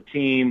 who's on the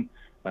team?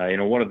 You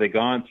know, what have they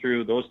gone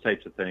through? Those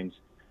types of things.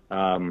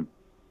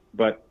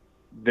 But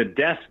the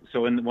desk.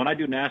 So when I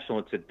do national,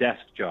 it's a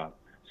desk job.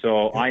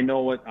 So I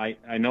know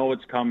I know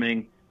what's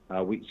coming.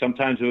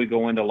 Sometimes we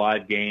go into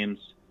live games.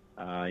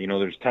 You know,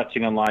 there's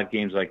touching on live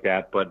games like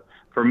that. But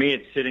for me,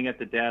 it's sitting at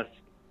the desk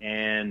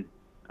and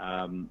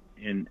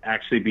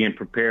actually being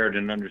prepared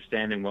and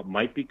understanding what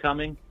might be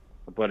coming.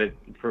 But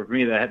for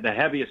me, the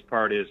heaviest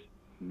part is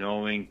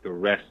knowing the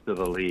rest of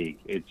the league.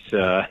 It's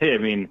I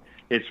mean,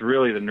 it's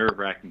really the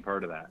nerve-wracking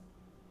part of that.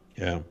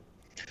 Yeah.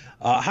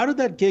 How did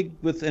that gig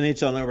with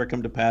NHL Network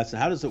come to pass,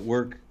 and how does it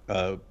work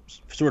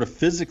sort of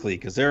physically?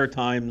 Because there are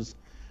times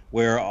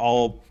where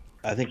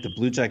I think the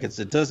Blue Jackets,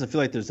 it doesn't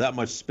feel like there's that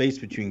much space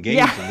between games.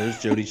 Yeah. And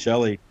there's Jody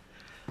Shelley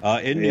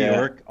in New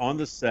York on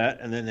the set,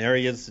 and then there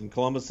he is in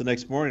Columbus the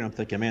next morning. I'm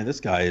thinking, man, this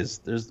guy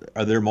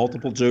are there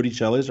multiple Jody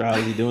Shelleys, or how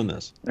is he doing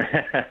this?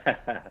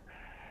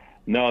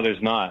 No,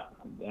 there's not.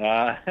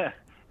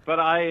 But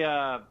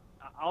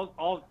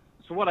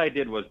so what I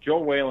did was, Joe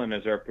Whalen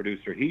is our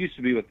producer. He used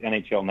to be with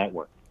NHL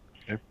Network.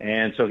 Okay.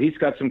 And so he's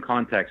got some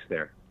contacts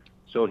there.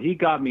 So he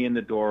got me in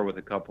the door with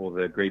a couple of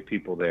the great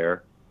people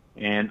there,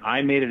 and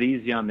I made it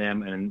easy on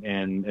them.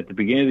 And at the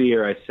beginning of the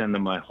year, I send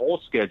them my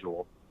whole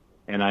schedule,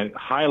 and I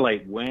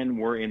highlight when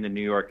we're in the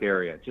New York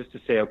area, just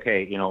to say,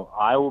 okay,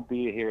 I will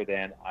be here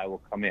then, I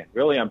will come in.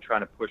 Really, I'm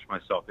trying to push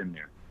myself in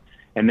there.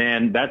 And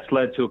then that's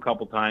led to a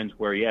couple times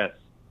where, yes,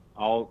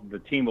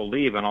 the team will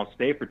leave, and I'll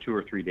stay for 2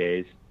 or 3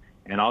 days,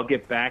 and I'll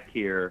get back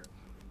here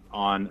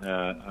on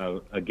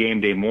a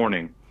game day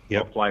morning.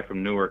 Yep. I'll fly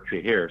from Newark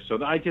to here.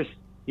 So I just,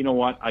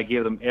 I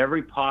give them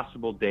every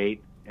possible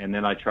date, and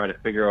then I try to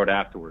figure out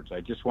afterwards. I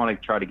just want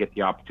to try to get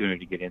the opportunity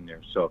to get in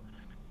there. So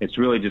it's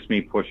really just me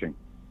pushing.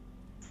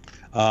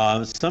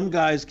 Some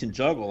guys can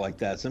juggle like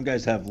that. Some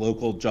guys have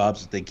local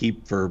jobs that they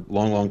keep for a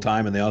long, long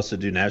time, and they also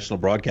do national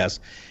broadcasts.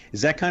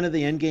 Is that kind of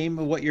the end game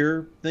of what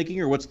you're thinking,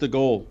 or what's the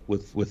goal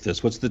with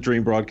this? What's the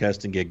dream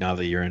broadcasting gig now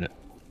that you're in it?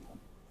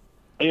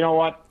 You know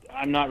what?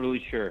 I'm not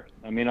really sure.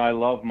 I mean, I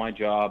love my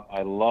job.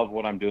 I love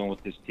what I'm doing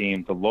with this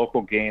team. The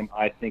local game,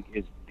 I think,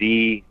 is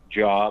the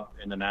job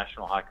in the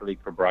National Hockey League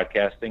for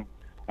broadcasting.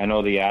 I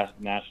know the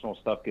national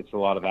stuff gets a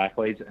lot of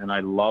accolades, and I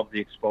love the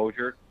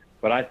exposure,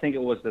 but I think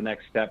it was the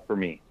next step for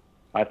me.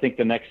 I think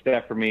the next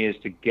step for me is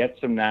to get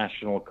some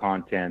national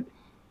content,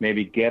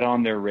 maybe get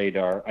on their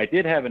radar. I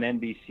did have an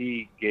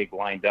NBC gig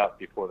lined up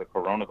before the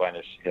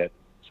coronavirus hit,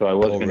 so I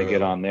was going to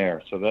get on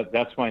there. So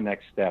that's my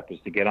next step, is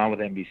to get on with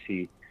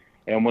NBC.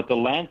 And with the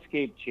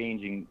landscape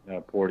changing,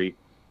 Porty,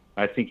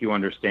 I think you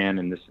understand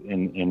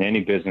in any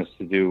business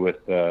to do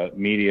with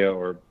media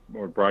or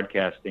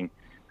broadcasting,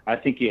 I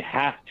think you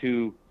have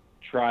to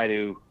try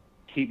to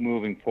keep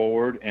moving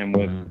forward. And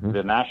with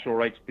the national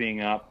rights being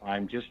up,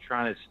 I'm just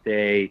trying to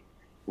stay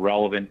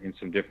relevant in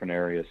some different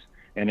areas.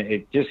 And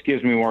it just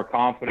gives me more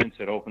confidence.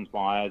 It opens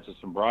my eyes to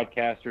some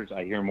broadcasters.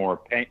 I hear more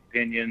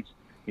opinions.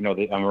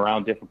 I'm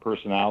around different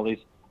personalities.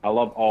 I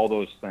love all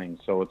those things.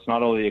 So it's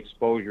not only the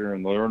exposure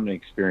and learning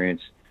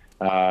experience,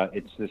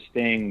 it's the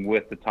staying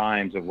with the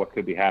times of what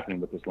could be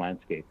happening with this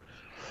landscape.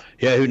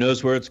 Yeah, who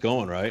knows where it's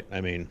going, right?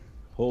 I mean,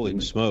 holy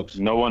smokes.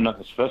 No one,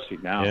 especially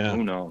now,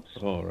 who knows?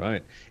 All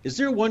right. Is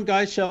there one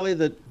guy, Shelley,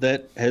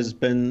 that has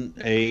been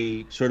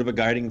a sort of a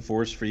guiding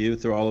force for you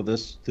through all of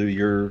this, through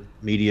your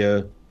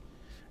media?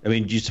 I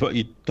mean, you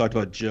talked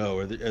about Joe.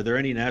 Are there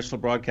any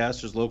national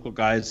broadcasters, local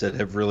guys that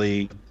have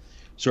really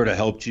sort of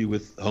helped you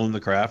with hone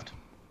the craft?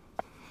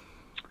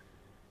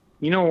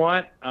 You know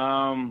what?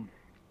 There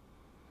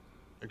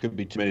could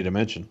be too many to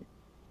mention.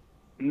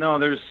 No,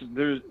 there's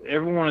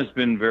everyone has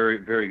been very,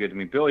 very good to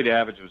me. Billy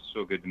Davidge was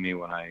so good to me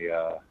when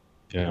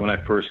I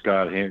first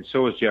got here.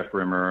 So was Jeff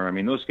Rimmer. I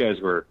mean, those guys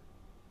were,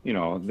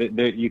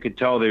 you could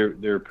tell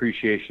their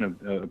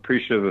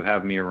appreciative of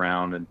having me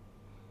around.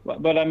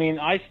 But I mean,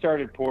 I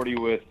started Porty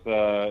with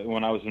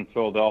when I was in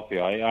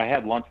Philadelphia. I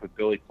had lunch with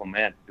Billy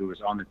Clement, who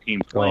was on the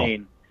team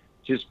plane,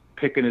 just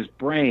picking his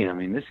brain. I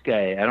mean, this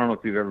guy, I don't know if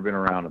you've ever been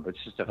around him, but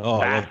it's just a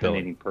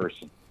fascinating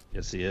person.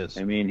 Yes, he is.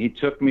 I mean, he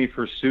took me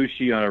for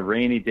sushi on a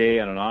rainy day,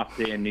 on an off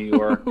day in New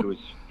York, to his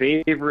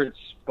favorite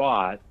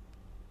spot.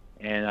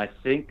 And I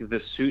think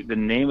the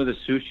name of the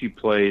sushi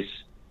place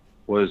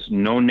was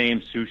No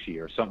Name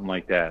Sushi or something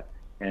like that.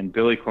 And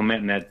Billy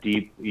Clement, in that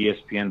deep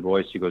ESPN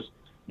voice, he goes,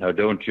 "Now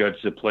don't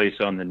judge the place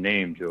on the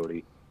name,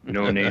 Jody.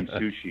 No Name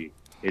Sushi.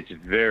 It's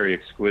very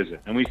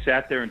exquisite." And we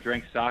sat there and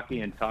drank sake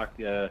and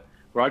talked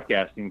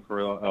broadcasting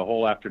for a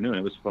whole afternoon.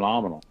 It was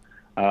phenomenal.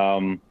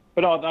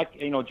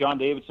 But John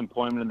Davidson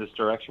pointed me in this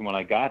direction when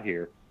I got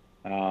here.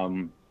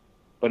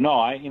 But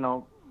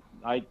no,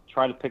 I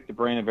try to pick the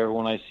brain of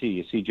everyone I see.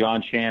 You see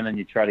John Shannon,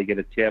 you try to get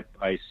a tip.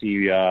 I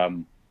see,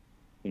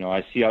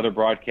 I see other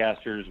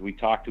broadcasters. We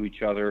talk to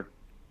each other.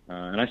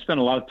 And I spent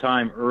a lot of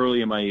time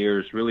early in my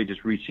years really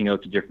just reaching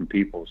out to different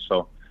people.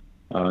 So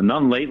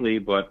none lately,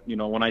 but,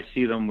 when I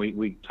see them,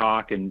 we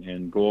talk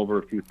and go over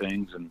a few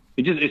things. And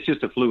it's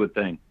just a fluid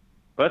thing.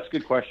 But that's a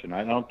good question.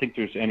 I don't think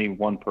there's any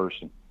one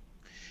person.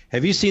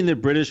 Have you seen the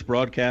British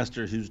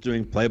broadcaster who's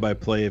doing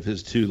play-by-play of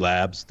his two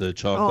labs, the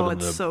chocolate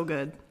and the... Oh, it's so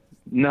good.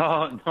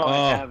 No,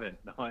 I haven't.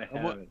 No, I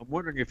haven't. I'm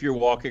wondering if you're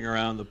walking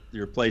around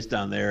your place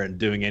down there and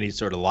doing any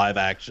sort of live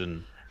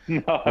action.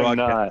 No, I'm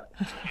not.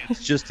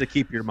 It's just to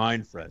keep your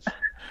mind fresh.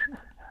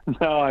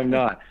 No, I'm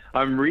not.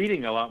 I'm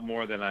reading a lot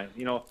more than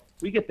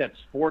we get that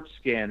sports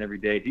scan every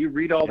day. Do you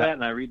read all that?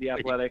 And I read the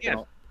Athletic.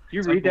 Do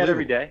you read that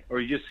every day,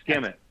 or you just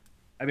skim it?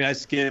 I mean, I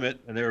skim it,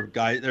 and there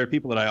are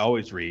people that I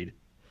always read.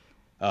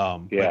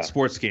 But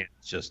sports scan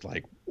is just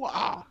like,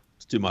 wow,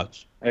 it's too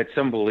much. It's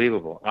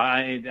unbelievable.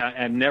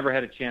 I've never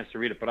had a chance to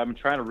read it, but I'm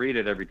trying to read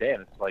it every day,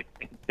 and it's like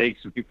it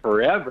takes me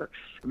forever.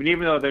 I mean,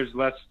 even though there's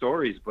less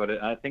stories,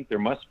 but I think there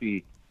must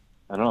be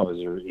I don't know, is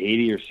there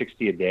 80 or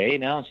 60 a day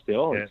now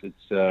still? Yeah.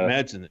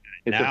 Imagine it.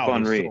 It's a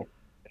fun read.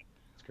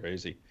 It's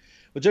crazy.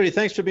 Well, Jody,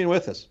 thanks for being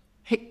with us.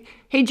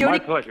 Hey, Jody. My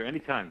pleasure.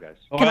 Anytime, guys.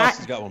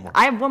 Allison's got one more.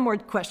 I have one more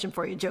question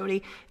for you,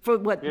 Jody. For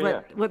what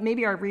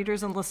maybe our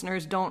readers and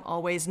listeners don't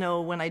always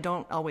know when I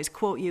don't always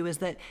quote you is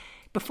that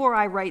before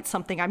I write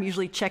something, I'm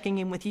usually checking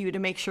in with you to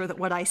make sure that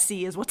what I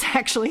see is what's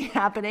actually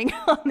happening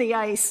on the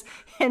ice.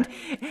 And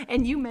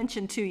you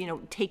mentioned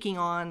too, taking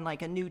on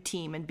like a new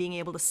team and being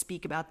able to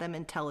speak about them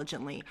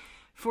intelligently.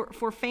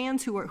 For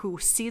fans who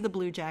see the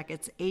Blue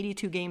Jackets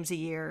 82 games a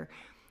year,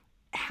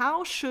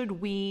 how should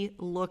we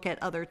look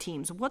at other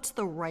teams? What's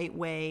the right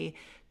way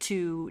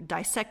to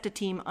dissect a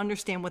team,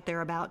 understand what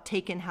they're about,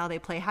 take in how they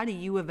play? How do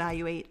you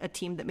evaluate a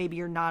team that maybe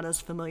you're not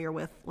as familiar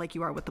with like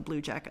you are with the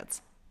Blue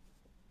Jackets?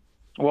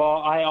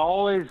 Well, I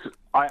always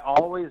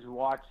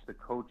watch the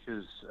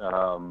coach's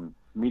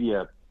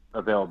media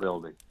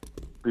availability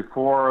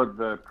before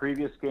the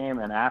previous game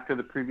and after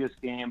the previous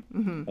game,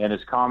 and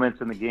his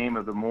comments in the game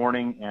of the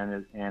morning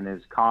and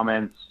his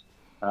comments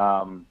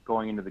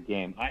going into the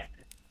game.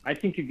 I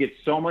think you get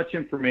so much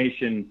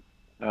information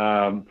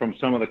from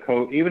some of the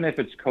coach, even if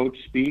it's coach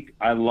speak.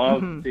 I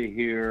love to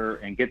hear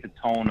and get the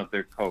tone of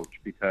their coach,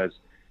 because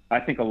I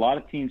think a lot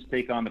of teams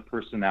take on the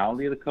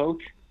personality of the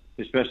coach,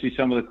 especially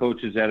some of the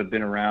coaches that have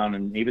been around,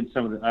 and even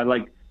some of the I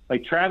like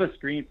Travis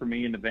Green for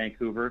me in the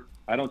Vancouver.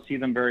 I don't see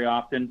them very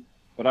often,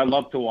 but I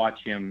love to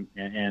watch him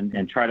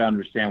and try to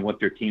understand what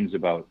their team's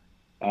about.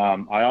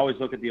 I always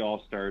look at the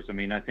All-Stars. I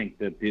mean, I think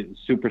that the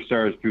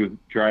superstars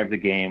drive the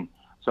game,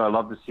 so I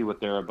love to see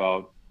what they're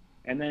about.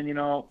 And then, you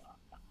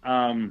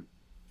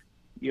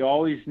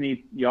always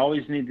need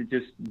to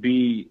just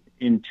be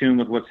in tune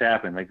with what's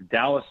happening. Like the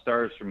Dallas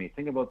Stars for me,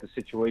 think about the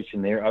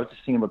situation there. I was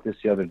just thinking about this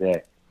the other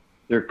day.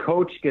 Their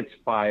coach gets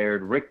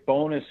fired. Rick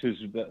Bowness,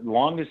 who's the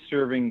longest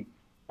serving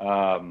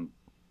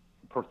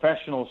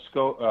professional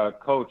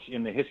coach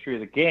in the history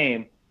of the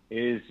game,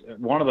 is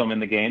one of them in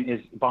the game,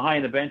 is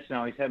behind the bench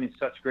now. He's having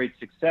such great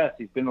success.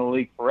 He's been in the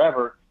league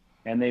forever,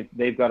 and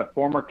they've got a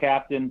former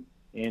captain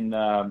in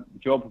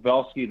Joe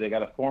Pavelski. They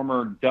got a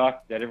former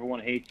Duck that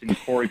everyone hates in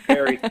Corey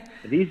Perry.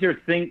 These are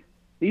things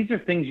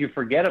you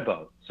forget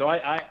about. So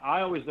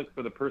I always look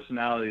for the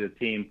personality of the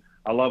team.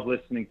 I love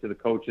listening to the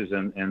coaches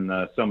and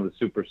some of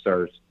the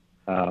superstars.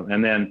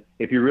 And then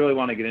if you really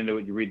want to get into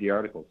it, you read the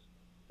articles.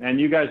 And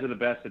you guys are the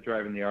best at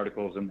driving the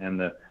articles and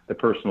the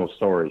personal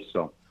stories.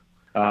 So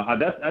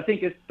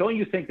don't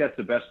you think that's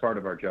the best part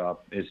of our job,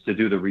 is to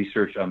do the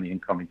research on the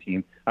incoming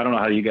team? I don't know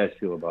how you guys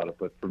feel about it,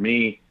 but for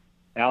me,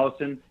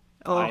 Allison,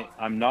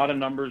 I'm not a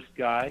numbers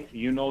guy.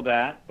 You know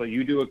that, but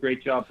you do a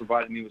great job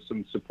providing me with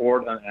some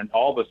support and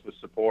all of us with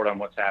support on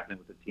what's happening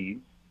with the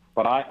team.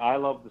 But I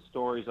love the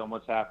stories on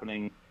what's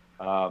happening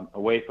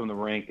away from the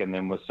rink and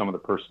then with some of the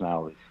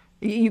personalities.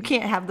 You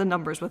can't have the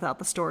numbers without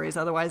the stories.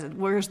 Otherwise,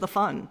 where's the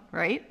fun,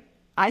 right?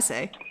 I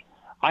say.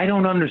 I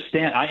don't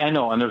understand. I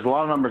know, and there's a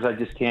lot of numbers I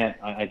just can't.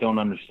 I don't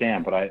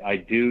understand, but I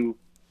do.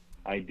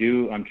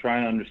 I'm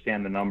trying to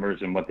understand the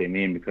numbers and what they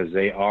mean, because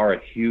they are a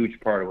huge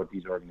part of what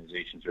these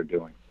organizations are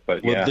doing.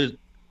 But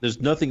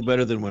there's nothing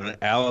better than when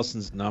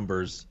Allison's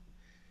numbers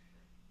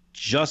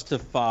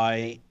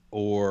justify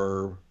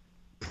or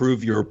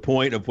prove your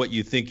point of what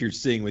you think you're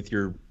seeing with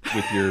your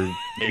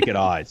naked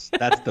eyes.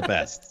 That's the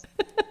best.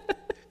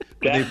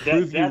 That's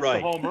the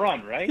home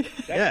run, right?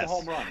 That's the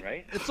home run,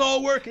 right? It's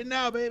all working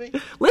now, baby.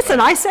 Listen,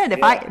 I said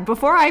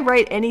before I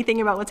write anything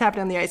about what's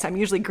happening on the ice, I'm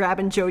usually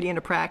grabbing Jody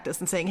into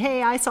practice and saying,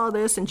 "Hey, I saw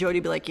this," and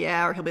Jody be like,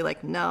 "Yeah," or he'll be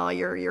like, "No,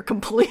 you're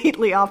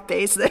completely off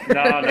base there."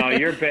 No,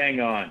 you're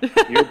bang on.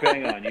 You're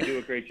bang on. You do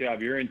a great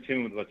job. You're in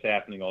tune with what's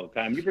happening all the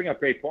time. You bring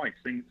up great points.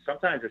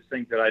 Sometimes it's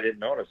things that I didn't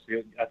notice.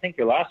 I think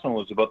your last one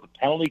was about the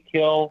penalty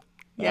kill,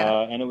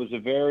 and it was a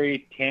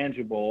very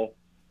tangible,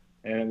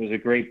 and it was a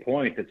great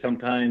point that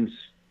sometimes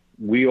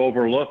we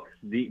overlook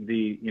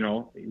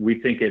we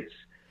think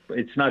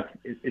it's not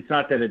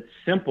that it's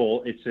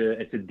simple. It's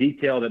a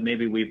detail that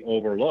maybe we've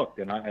overlooked,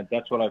 and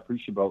that's what I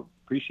appreciate about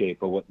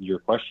what your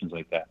questions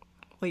like that.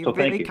 Well, you're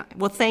very kind.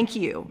 Well, thank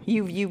you.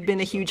 You've been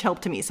a huge help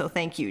to me, so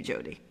thank you,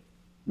 Jody.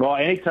 Well,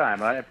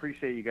 anytime. I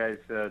appreciate you guys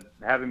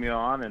having me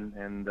on,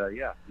 and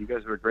you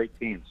guys are a great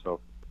team.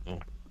 So,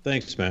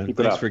 thanks, man.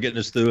 Thanks for getting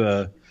us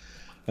through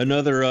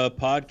another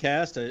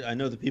podcast. I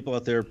know the people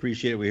out there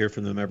appreciate it. We hear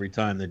from them every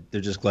time.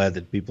 They're just glad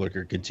that people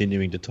are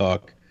continuing to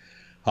talk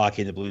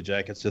hockey and the Blue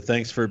Jackets. So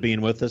thanks for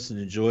being with us, and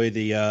enjoy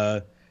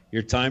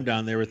your time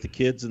down there with the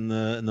kids and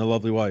the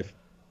lovely wife.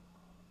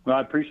 Well,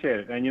 I appreciate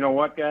it. And you know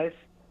what, guys?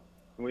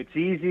 It's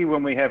easy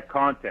when we have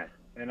content.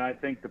 And I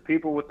think the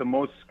people with the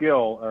most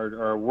skill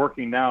are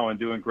working now and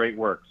doing great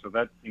work. So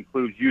that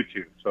includes you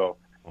two. So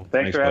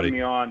thanks for having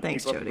me on.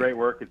 Thanks, Keep up Jody. the great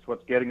work. It's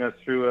what's getting us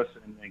through us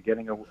and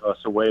getting us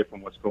away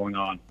from what's going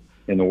on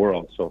in the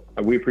world. So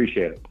we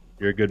appreciate it.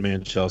 You're a good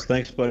man, Shells.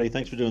 Thanks, buddy.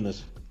 Thanks for doing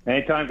this.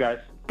 Anytime, guys.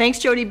 Thanks,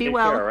 Jody. Be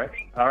well. Care, all right?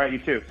 All right, you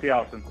too. See you,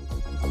 Allison.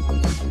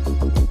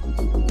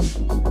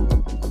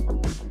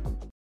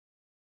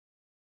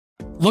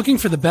 Looking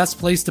for the best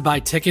place to buy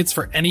tickets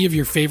for any of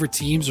your favorite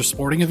teams or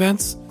sporting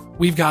events?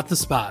 We've got the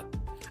spot.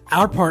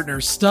 Our partner,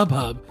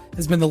 StubHub,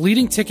 has been the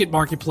leading ticket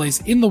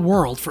marketplace in the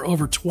world for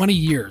over 20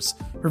 years,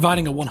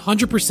 providing a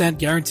 100%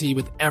 guarantee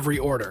with every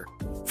order.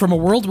 From a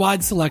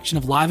worldwide selection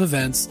of live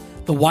events,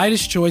 the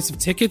widest choice of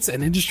tickets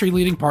and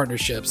industry-leading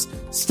partnerships,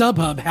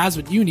 StubHub has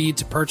what you need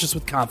to purchase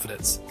with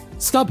confidence.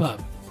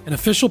 StubHub, an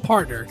official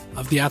partner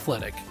of The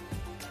Athletic.